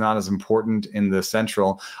 Maybe it's not as important in the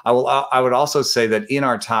Central. I would also say that in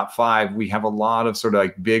our top 5, we have a lot of sort of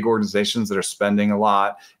like big organizations that are spending a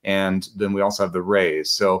lot. And then we also have the Rays.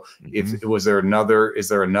 So is there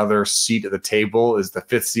another seat at the table? Is the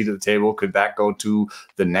 5th seat at the table? Could that go to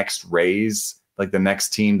the next Rays? Like the next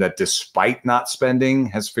team that, despite not spending,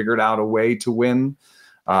 has figured out a way to win.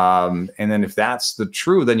 And then if that's the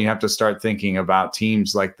true, then you have to start thinking about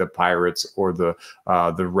teams like the Pirates or the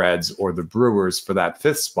Reds or the Brewers for that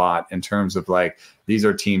 5th spot, in terms of like, these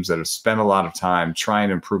are teams that have spent a lot of time trying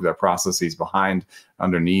to improve their processes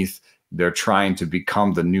underneath. They're trying to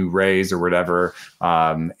become the new Rays or whatever.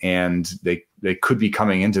 And they could be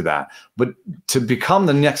coming into that. But to become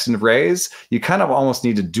the next Rays, you kind of almost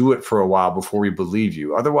need to do it for a while before we believe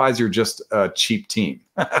you. Otherwise, you're just a cheap team.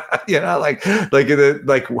 Like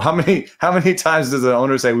how many times does the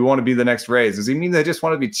owner say we want to be the next Rays? Does he mean they just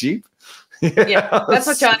want to be cheap? That's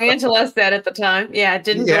what John Angelo said at the time. Yeah, it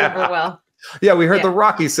didn't go over well. Yeah, we heard the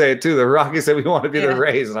Rockies say it too. The Rockies said we want to be the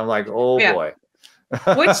Rays, and I'm like, oh boy.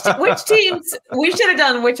 Which teams we should have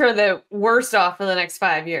done? Which are the worst off for the next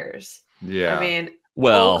 5 years? Yeah, I mean,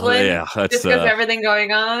 well, Oakland, that's just because everything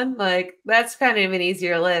going on, like that's kind of an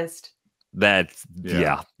easier list.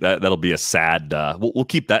 That'll be a sad. We'll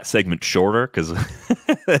keep that segment shorter because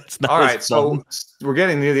it's not. All right, so we're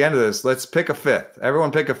getting near the end of this. Let's pick a fifth.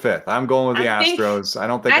 Everyone pick a fifth. I'm going with the Astros.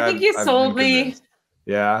 I think you sold me.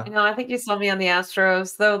 Yeah. I think you sold me on the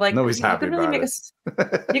Astros, though. Like, nobody's happy about it.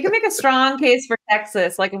 You can make a strong case for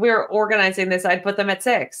Texas. Like, if we were organizing this, I'd put them at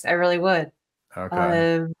 6. I really would.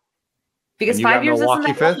 Okay. Because 5 years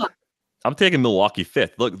isn't that long. I'm taking Milwaukee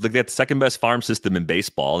 5th. Look, that's the second best farm system in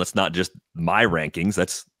baseball. And it's not just my rankings.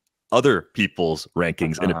 That's other people's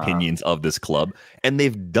rankings and opinions of this club. And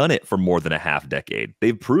they've done it for more than a half decade.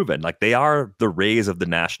 They've proven like they are the Rays of the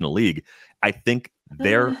National League. I think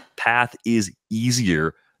their path is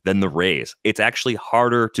easier than the Rays. It's actually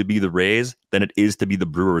harder to be the Rays than it is to be the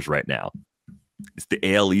Brewers right now. It's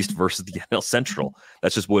the AL East versus the NL Central.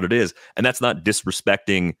 That's just what it is. And that's not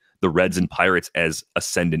disrespecting the Reds and Pirates as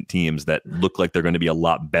ascendant teams that look like they're going to be a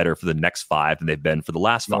lot better for the next 5 than they've been for the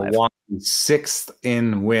last 5. Milwaukee 6th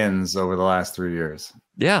in wins over the last 3 years.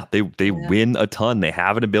 Yeah, they win a ton. They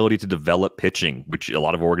have an ability to develop pitching, which a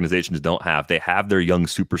lot of organizations don't have. They have their young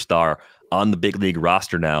superstar on the big league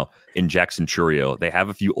roster now in Jackson Chourio. They have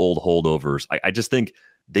a few old holdovers. I just think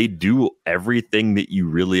they do everything that you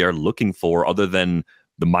really are looking for, other than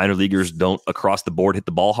the minor leaguers don't across the board hit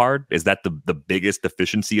the ball hard. Is that the biggest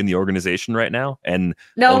deficiency in the organization right now? And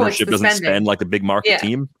ownership doesn't spend like a big market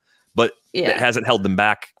team, but it hasn't held them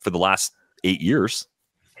back for the last 8 years.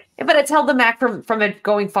 Yeah, but it's held them back from it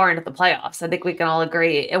going far into the playoffs. I think we can all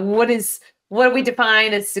agree. And what do we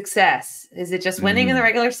define as success? Is it just winning in the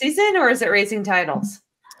regular season, or is it raising titles?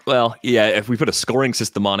 Well, yeah, if we put a scoring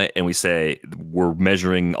system on it and we say we're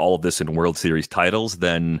measuring all of this in World Series titles,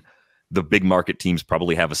 then the big market teams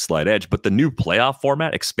probably have a slight edge. But the new playoff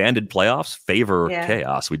format, expanded playoffs, favor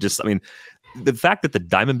chaos. The fact that the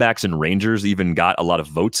Diamondbacks and Rangers even got a lot of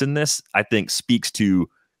votes in this, I think speaks to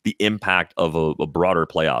the impact of a broader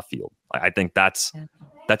playoff field. I think that's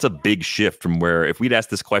a big shift from where, if we'd asked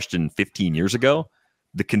this question 15 years ago,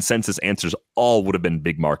 the consensus answers all would have been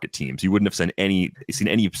big market teams. You wouldn't have seen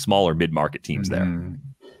any smaller mid-market teams there.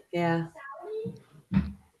 Yeah.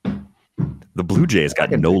 The Blue Jays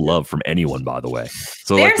got no love from anyone, by the way.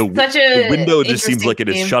 So There's like the window just seems like it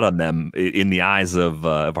is shut on them in the eyes of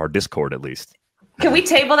our Discord, at least. Can we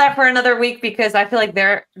table that for another week? Because I feel like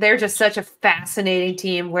they're just such a fascinating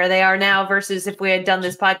team where they are now versus if we had done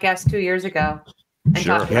this podcast 2 years ago.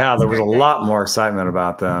 Sure. Yeah, there was a lot more excitement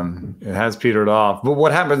about them. It has petered off. But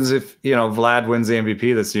what happens if, Vlad wins the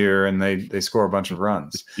MVP this year and they score a bunch of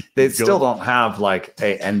runs? They still don't have like,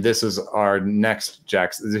 hey, and this is our next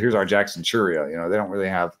Jackson. Here's our Jackson Chourio. They don't really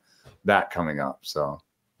have that coming up. So,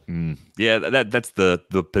 yeah, that's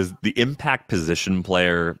the impact position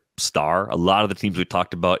player star. A lot of the teams we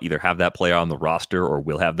talked about either have that player on the roster or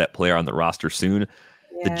will have that player on the roster soon.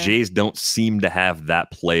 Yeah. The Jays don't seem to have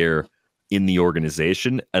that player in the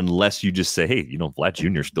organization, unless you just say, hey, Vlad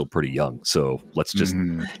Jr. is still pretty young, so let's just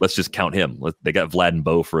count him. They got Vlad and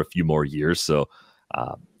Bo for a few more years, so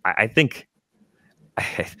I think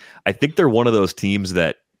they're one of those teams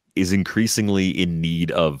that is increasingly in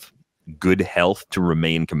need of good health to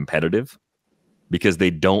remain competitive, because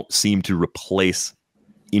they don't seem to replace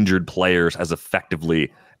injured players as effectively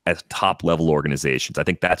as top level organizations. I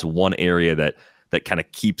think that's one area that kind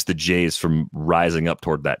of keeps the Jays from rising up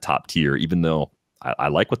toward that top tier, even though I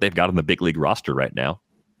like what they've got on the big league roster right now.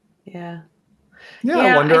 Yeah.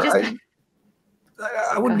 I wonder.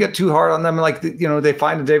 I wouldn't get too hard on them. Like, they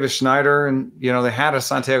find a Davis Schneider and, they had a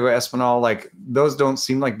Santiago Espinal. Like, those don't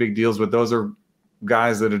seem like big deals, but those are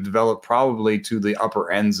guys that have developed probably to the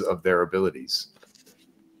upper ends of their abilities.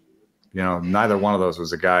 Neither one of those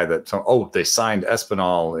was a guy that, they signed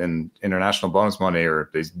Espinal in international bonus money,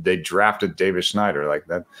 or they drafted Davis Schneider like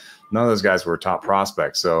that. None of those guys were top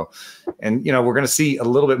prospects. So, and, we're going to see a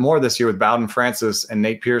little bit more this year with Bowden Francis and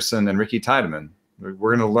Nate Pearson and Ricky Tiedemann.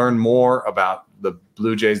 We're going to learn more about the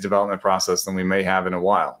Blue Jays development process than we may have in a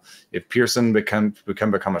while. If Pearson become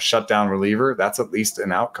a shutdown reliever, that's at least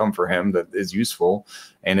an outcome for him that is useful.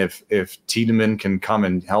 And if Tiedemann can come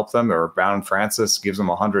and help them, or Bowden Francis gives them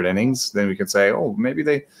 100 innings, then we can say, maybe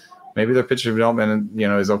their pitching development,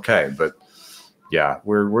 is okay. But yeah,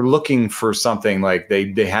 we're looking for something like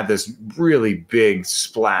they had this really big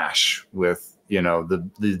splash with,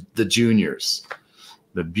 the juniors.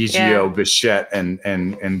 The Biggio, Bichette,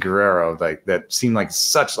 and Guerrero, like that seemed like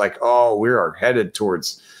such like, we are headed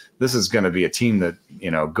towards, this is going to be a team that,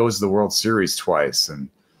 goes to the World Series twice. And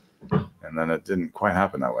then it didn't quite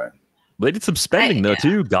happen that way. They did some spending though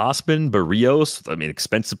too. Gausman, Barrios,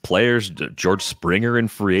 expensive players, George Springer in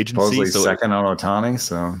free agency. Supposedly second on Ohtani.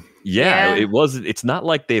 So Yeah, it's not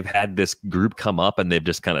like they've had this group come up and they've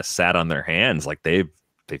just kind of sat on their hands. Like they've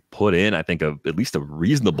put in, I think, at least a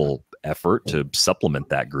reasonable effort to supplement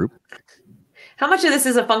that group. How much of this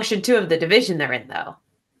is a function too of the division they're in, though,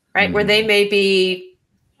 right? Where they may be,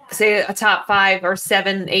 say, a top 5 or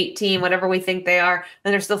 7, 8 team, whatever we think they are,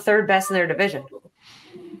 and they're still third best in their division.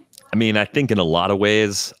 I mean, I think in a lot of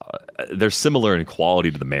ways, they're similar in quality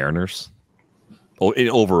to the Mariners. In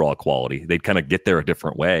overall quality, they'd kind of get there a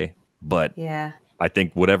different way. But yeah, I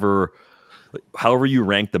think however you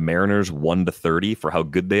rank the Mariners 1 to 30 for how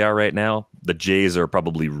good they are right now, the Jays are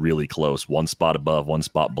probably really close, one spot above, one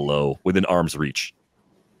spot below, within arm's reach.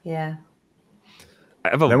 Yeah.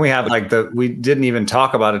 Then we have we didn't even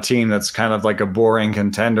talk about a team that's kind of like a boring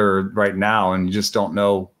contender right now, and you just don't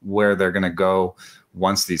know where they're going to go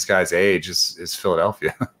once these guys age. Is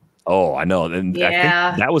Philadelphia? Oh, I know. And yeah.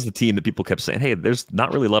 I think that was the team that people kept saying, hey, there's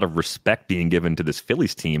not really a lot of respect being given to this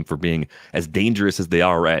Phillies team for being as dangerous as they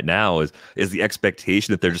are right now. Is the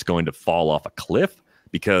expectation that they're just going to fall off a cliff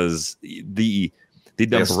because they'll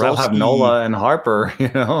still have Nola and Harper,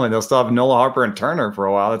 and they'll still have Nola, Harper, and Turner for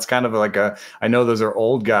a while. It's kind of like I know those are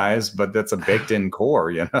old guys, but that's a baked-in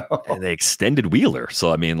core, And they extended Wheeler.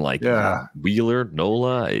 So, I mean, Wheeler,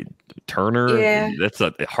 Nola, Turner, that's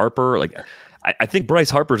a Harper, I think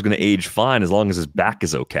Bryce Harper is going to age fine as long as his back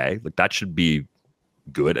is okay. That should be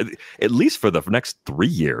good. At least for the next 3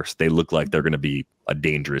 years, they look like they're going to be a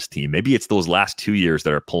dangerous team. Maybe it's those last 2 years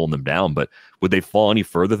that are pulling them down, but would they fall any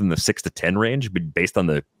further than the 6 to 10 range based on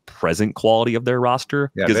the present quality of their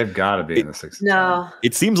roster? Yeah, they've got to be in the 6 to 10. No.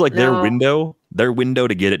 It seems like their window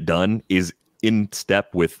to get it done is in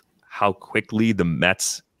step with how quickly the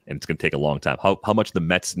Mets, and it's going to take a long time, how much the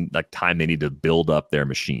Mets, time they need to build up their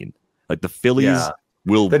machine. The Phillies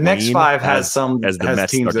will. The next 5 has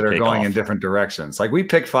teams that are going in different directions. We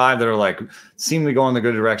picked 5 that are seem to go in the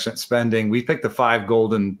good direction, spending. We picked the 5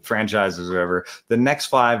 golden franchises, or whatever. The next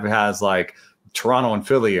 5 has Toronto and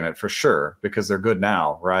Philly in it for sure because they're good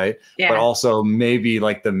now, right? Yeah. But also maybe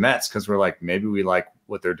the Mets because we're maybe we like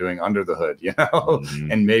what they're doing under the hood,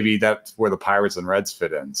 and maybe that's where the Pirates and Reds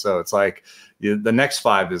fit in. So it's the next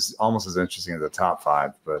 5 is almost as interesting as the top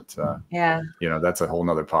 5, but that's a whole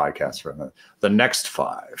nother podcast for the next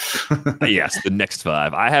 5. Yes, the next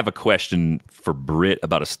 5. I have a question for Britt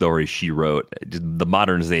about a story she wrote, the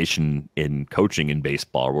modernization in coaching in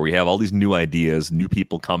baseball, where we have all these new ideas, new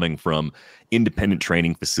people coming from independent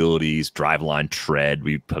training facilities, driveline tread.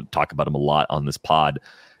 We talk about them a lot on this pod.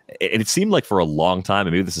 And it seemed like for a long time,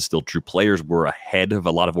 and maybe this is still true, players were ahead of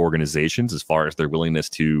a lot of organizations as far as their willingness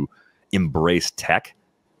to embrace tech.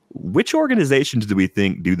 Which organizations do we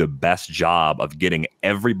think do the best job of getting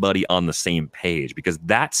everybody on the same page? Because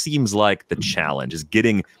that seems like the challenge, is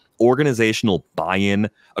getting organizational buy-in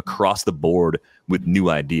across the board with new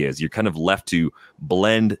ideas. You're kind of left to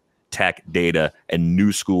blend tech, data, and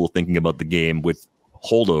new school thinking about the game with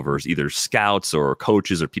holdovers, either scouts or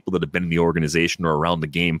coaches or people that have been in the organization or around the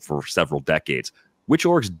game for several decades. Which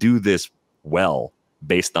orgs do this well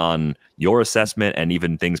based on your assessment and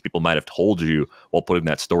even things people might have told you while putting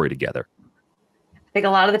that story together? I think a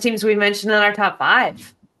lot of the teams we mentioned in our top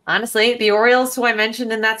 5. Honestly, the Orioles, who I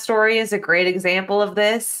mentioned in that story, is a great example of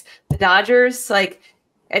this. The Dodgers, I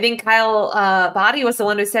think Kyle Boddy was the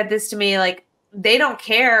one who said this to me, they don't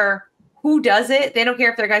care who does it. They don't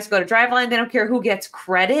care if their guys go to driveline. They don't care who gets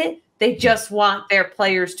credit. They just want their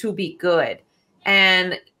players to be good.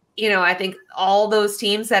 And, I think all those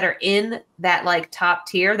teams that are in that top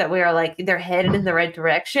tier that we are they're headed in the right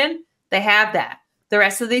direction, they have that. The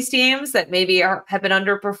rest of these teams that maybe have been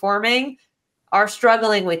underperforming are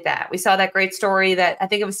struggling with that. We saw that great story that I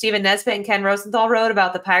think it was Stephen Nesbitt and Ken Rosenthal wrote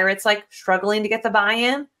about the Pirates struggling to get the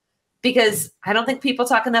buy-in. Because I don't think people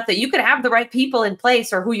talk enough that you could have the right people in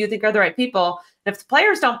place or who you think are the right people. And if the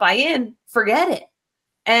players don't buy in, forget it.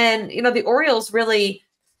 And, the Orioles really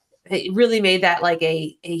made that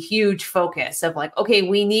a huge focus of okay,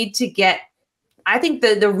 we need to get, I think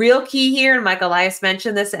the real key here, and Mike Elias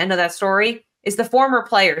mentioned this at the end of that story, is the former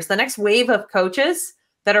players. The next wave of coaches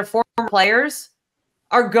that are former players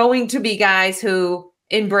are going to be guys who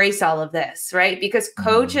embrace all of this, right? Because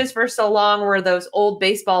coaches for so long were those old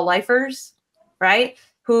baseball lifers, right?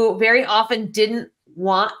 Who very often didn't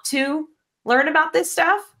want to learn about this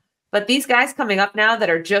stuff. But these guys coming up now that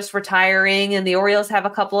are just retiring, and the Orioles have a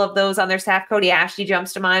couple of those on their staff. Cody Ashley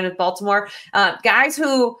jumps to mind with Baltimore. Guys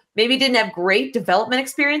who maybe didn't have great development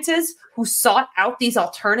experiences, who sought out these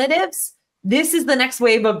alternatives. This is the next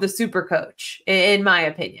wave of the super coach, in my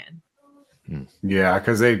opinion. Yeah,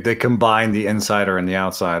 because they combine the insider and the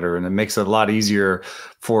outsider, and it makes it a lot easier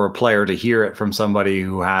for a player to hear it from somebody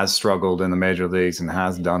who has struggled in the major leagues and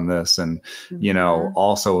has done this, and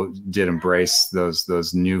also did embrace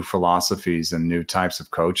those new philosophies and new types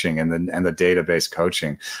of coaching and the database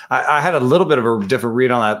coaching. I had a little bit of a different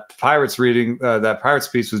read on that Pirates reading. That Pirates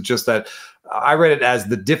piece was just that I read it as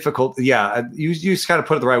the difficulty. Yeah, you just kind of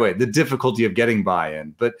put it the right way. The difficulty of getting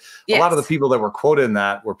buy-in, but a lot of the people that were quoted in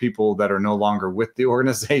that were people that are no longer with the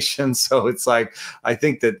organization. So it's like, I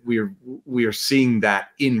think that we are seeing that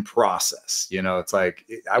in process. It's like,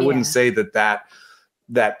 I wouldn't say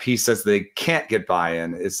that piece says they can't get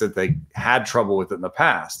buy-in. It's that they had trouble with it in the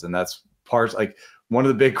past, and that's part like. One of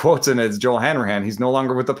the big quotes in it is Joel Hanrahan. He's no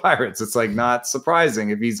longer with the Pirates. It's like not surprising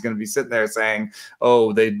if he's going to be sitting there saying,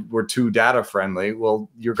 "Oh, they were too data friendly." Well,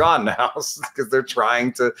 you're gone now because they're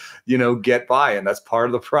trying to, get by, and that's part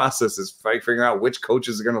of the process is figuring out which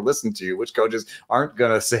coaches are going to listen to you, which coaches aren't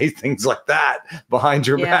going to say things like that behind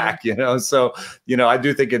your back. So I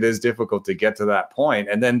do think it is difficult to get to that point,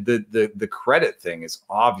 and then the credit thing is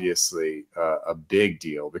obviously a big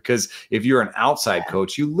deal because if you're an outside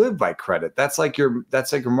coach, you live by credit. That's like your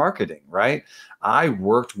marketing, right? I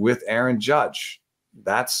worked with Aaron Judge.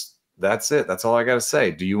 That's it. That's all I got to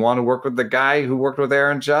say. Do you want to work with the guy who worked with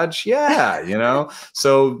Aaron Judge? Yeah,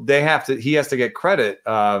 So he has to get credit,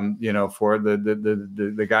 for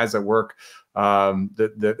the guys that work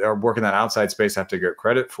that are working that outside space have to get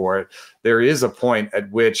credit for it. There is a point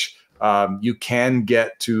at which you can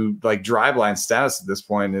get to like driveline status at this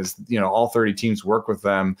point is, all 30 teams work with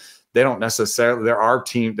them. They don't necessarily, there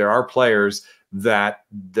are players that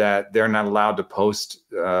they're not allowed to post,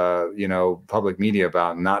 public media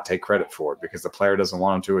about and not take credit for it because the player doesn't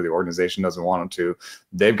want them to, or the organization doesn't want them to.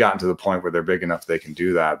 They've gotten to the point where they're big enough they can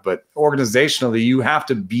do that. But organizationally, you have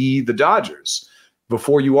to be the Dodgers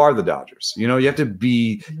before you are the Dodgers. You have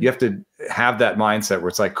to have that mindset where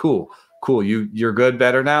it's like, cool. You're good,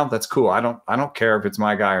 better now. That's cool. I don't care if it's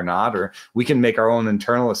my guy or not, or we can make our own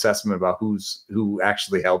internal assessment about who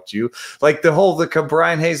actually helped you. Like the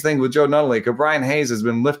Brian Hayes thing with Joe Nunnally. Brian Hayes has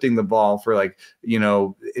been lifting the ball for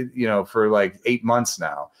for like 8 months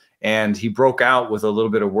now. And he broke out with a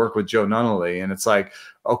little bit of work with Joe Nunnally. And it's like,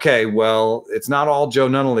 okay, well, it's not all Joe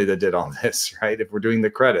Nunnally that did all this, right? If we're doing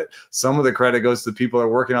the credit, some of the credit goes to the people that are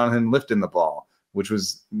working on him lifting the ball, which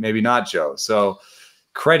was maybe not Joe. So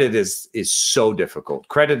credit is so difficult.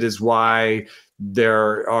 Credit is why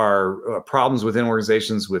there are problems within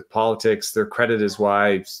organizations with politics. Their credit is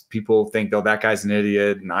why people think, oh, that guy's an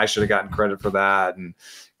idiot and I should have gotten credit for that. And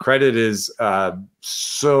credit is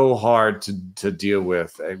so hard to deal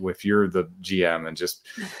with if you're the GM, and just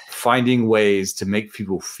finding ways to make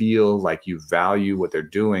people feel like you value what they're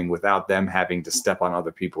doing without them having to step on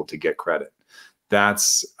other people to get credit.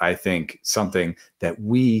 That's, I think, something that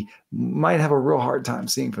we might have a real hard time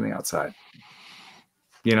seeing from the outside.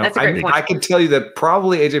 I can tell you that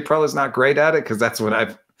probably AJ Preller is not great at it because that's what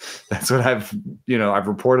I've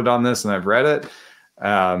reported on this and I've read it.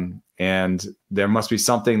 And there must be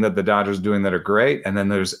something that the Dodgers are doing that are great. And then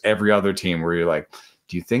there's every other team where you're like,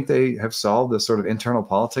 do you think they have solved this sort of internal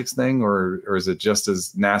politics thing, or is it just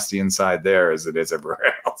as nasty inside there as it is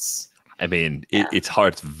everywhere else? I mean, it's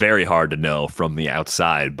hard. It's very hard to know from the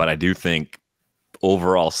outside, but I do think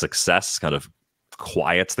overall success kind of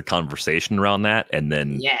quiets the conversation around that, and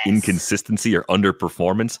then inconsistency or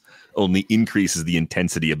underperformance only increases the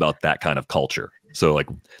intensity about that kind of culture. So, like,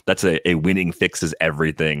 that's a winning fixes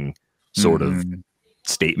everything sort of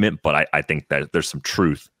statement, but I think that there's some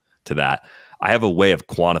truth to that. I have a way of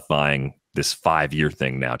quantifying this 5-year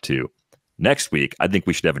thing now too. Next week, I think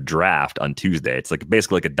we should have a draft on Tuesday. It's like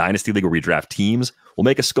basically like a dynasty league where we draft teams. We'll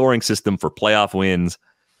make a scoring system for playoff wins,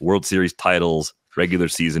 World Series titles, regular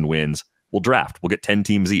season wins. We'll draft. We'll get 10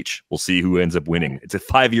 teams each. We'll see who ends up winning. It's a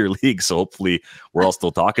 5-year league, so hopefully we're all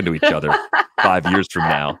still talking to each other 5 years from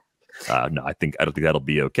now. No, I don't think that'll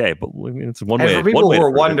be okay. But it's one way. For people who are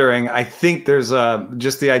wondering, I think there's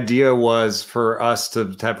just the idea was for us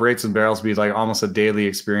to have Rates and Barrels be like almost a daily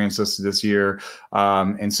experience this year.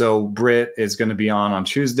 And so Britt is going to be on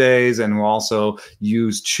Tuesdays, and we'll also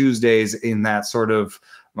use Tuesdays in that sort of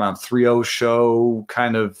 3-0 show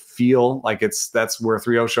kind of feel. Like that's where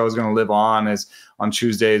 3-0 show is going to live on. Is on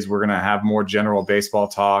Tuesdays we're going to have more general baseball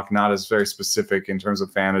talk, not as very specific in terms of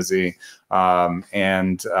fantasy,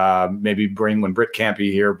 and maybe when Britt can't be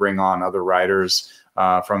here, bring on other writers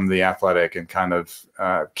from The Athletic and kind of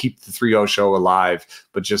keep the 3-0 show alive,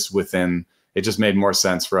 but just within. It just made more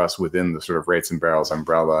sense for us within the sort of Rates and Barrels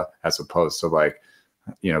umbrella as opposed to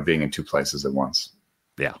being in two places at once.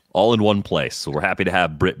 Yeah, all in one place. So we're happy to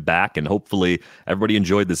have Britt back, and hopefully everybody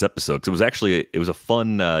enjoyed this episode. So it was a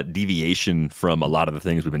fun deviation from a lot of the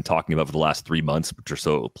things we've been talking about for the last 3 months, which are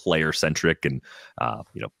so player centric and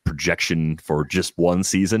projection for just one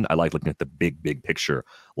season. I like looking at the big picture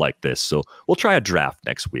like this. So we'll try a draft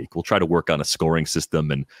next week. We'll try to work on a scoring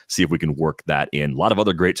system and see if we can work that in. A lot of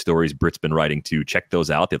other great stories Britt's been writing too. Check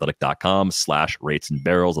those out, theathletic.com/rates and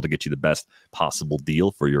barrels. It'll get you the best possible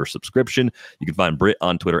deal for your subscription. You can find Britt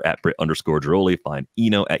on Twitter at Britt_Ghiroli. Find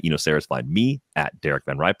Eno at Eno Saris. Find me at Derek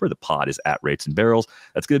Van Riper. The pod is at Rates and Barrels.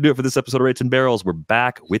 That's going to do it for this episode of Rates and Barrels. We're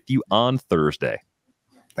back with you on Thursday.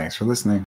 Thanks for listening.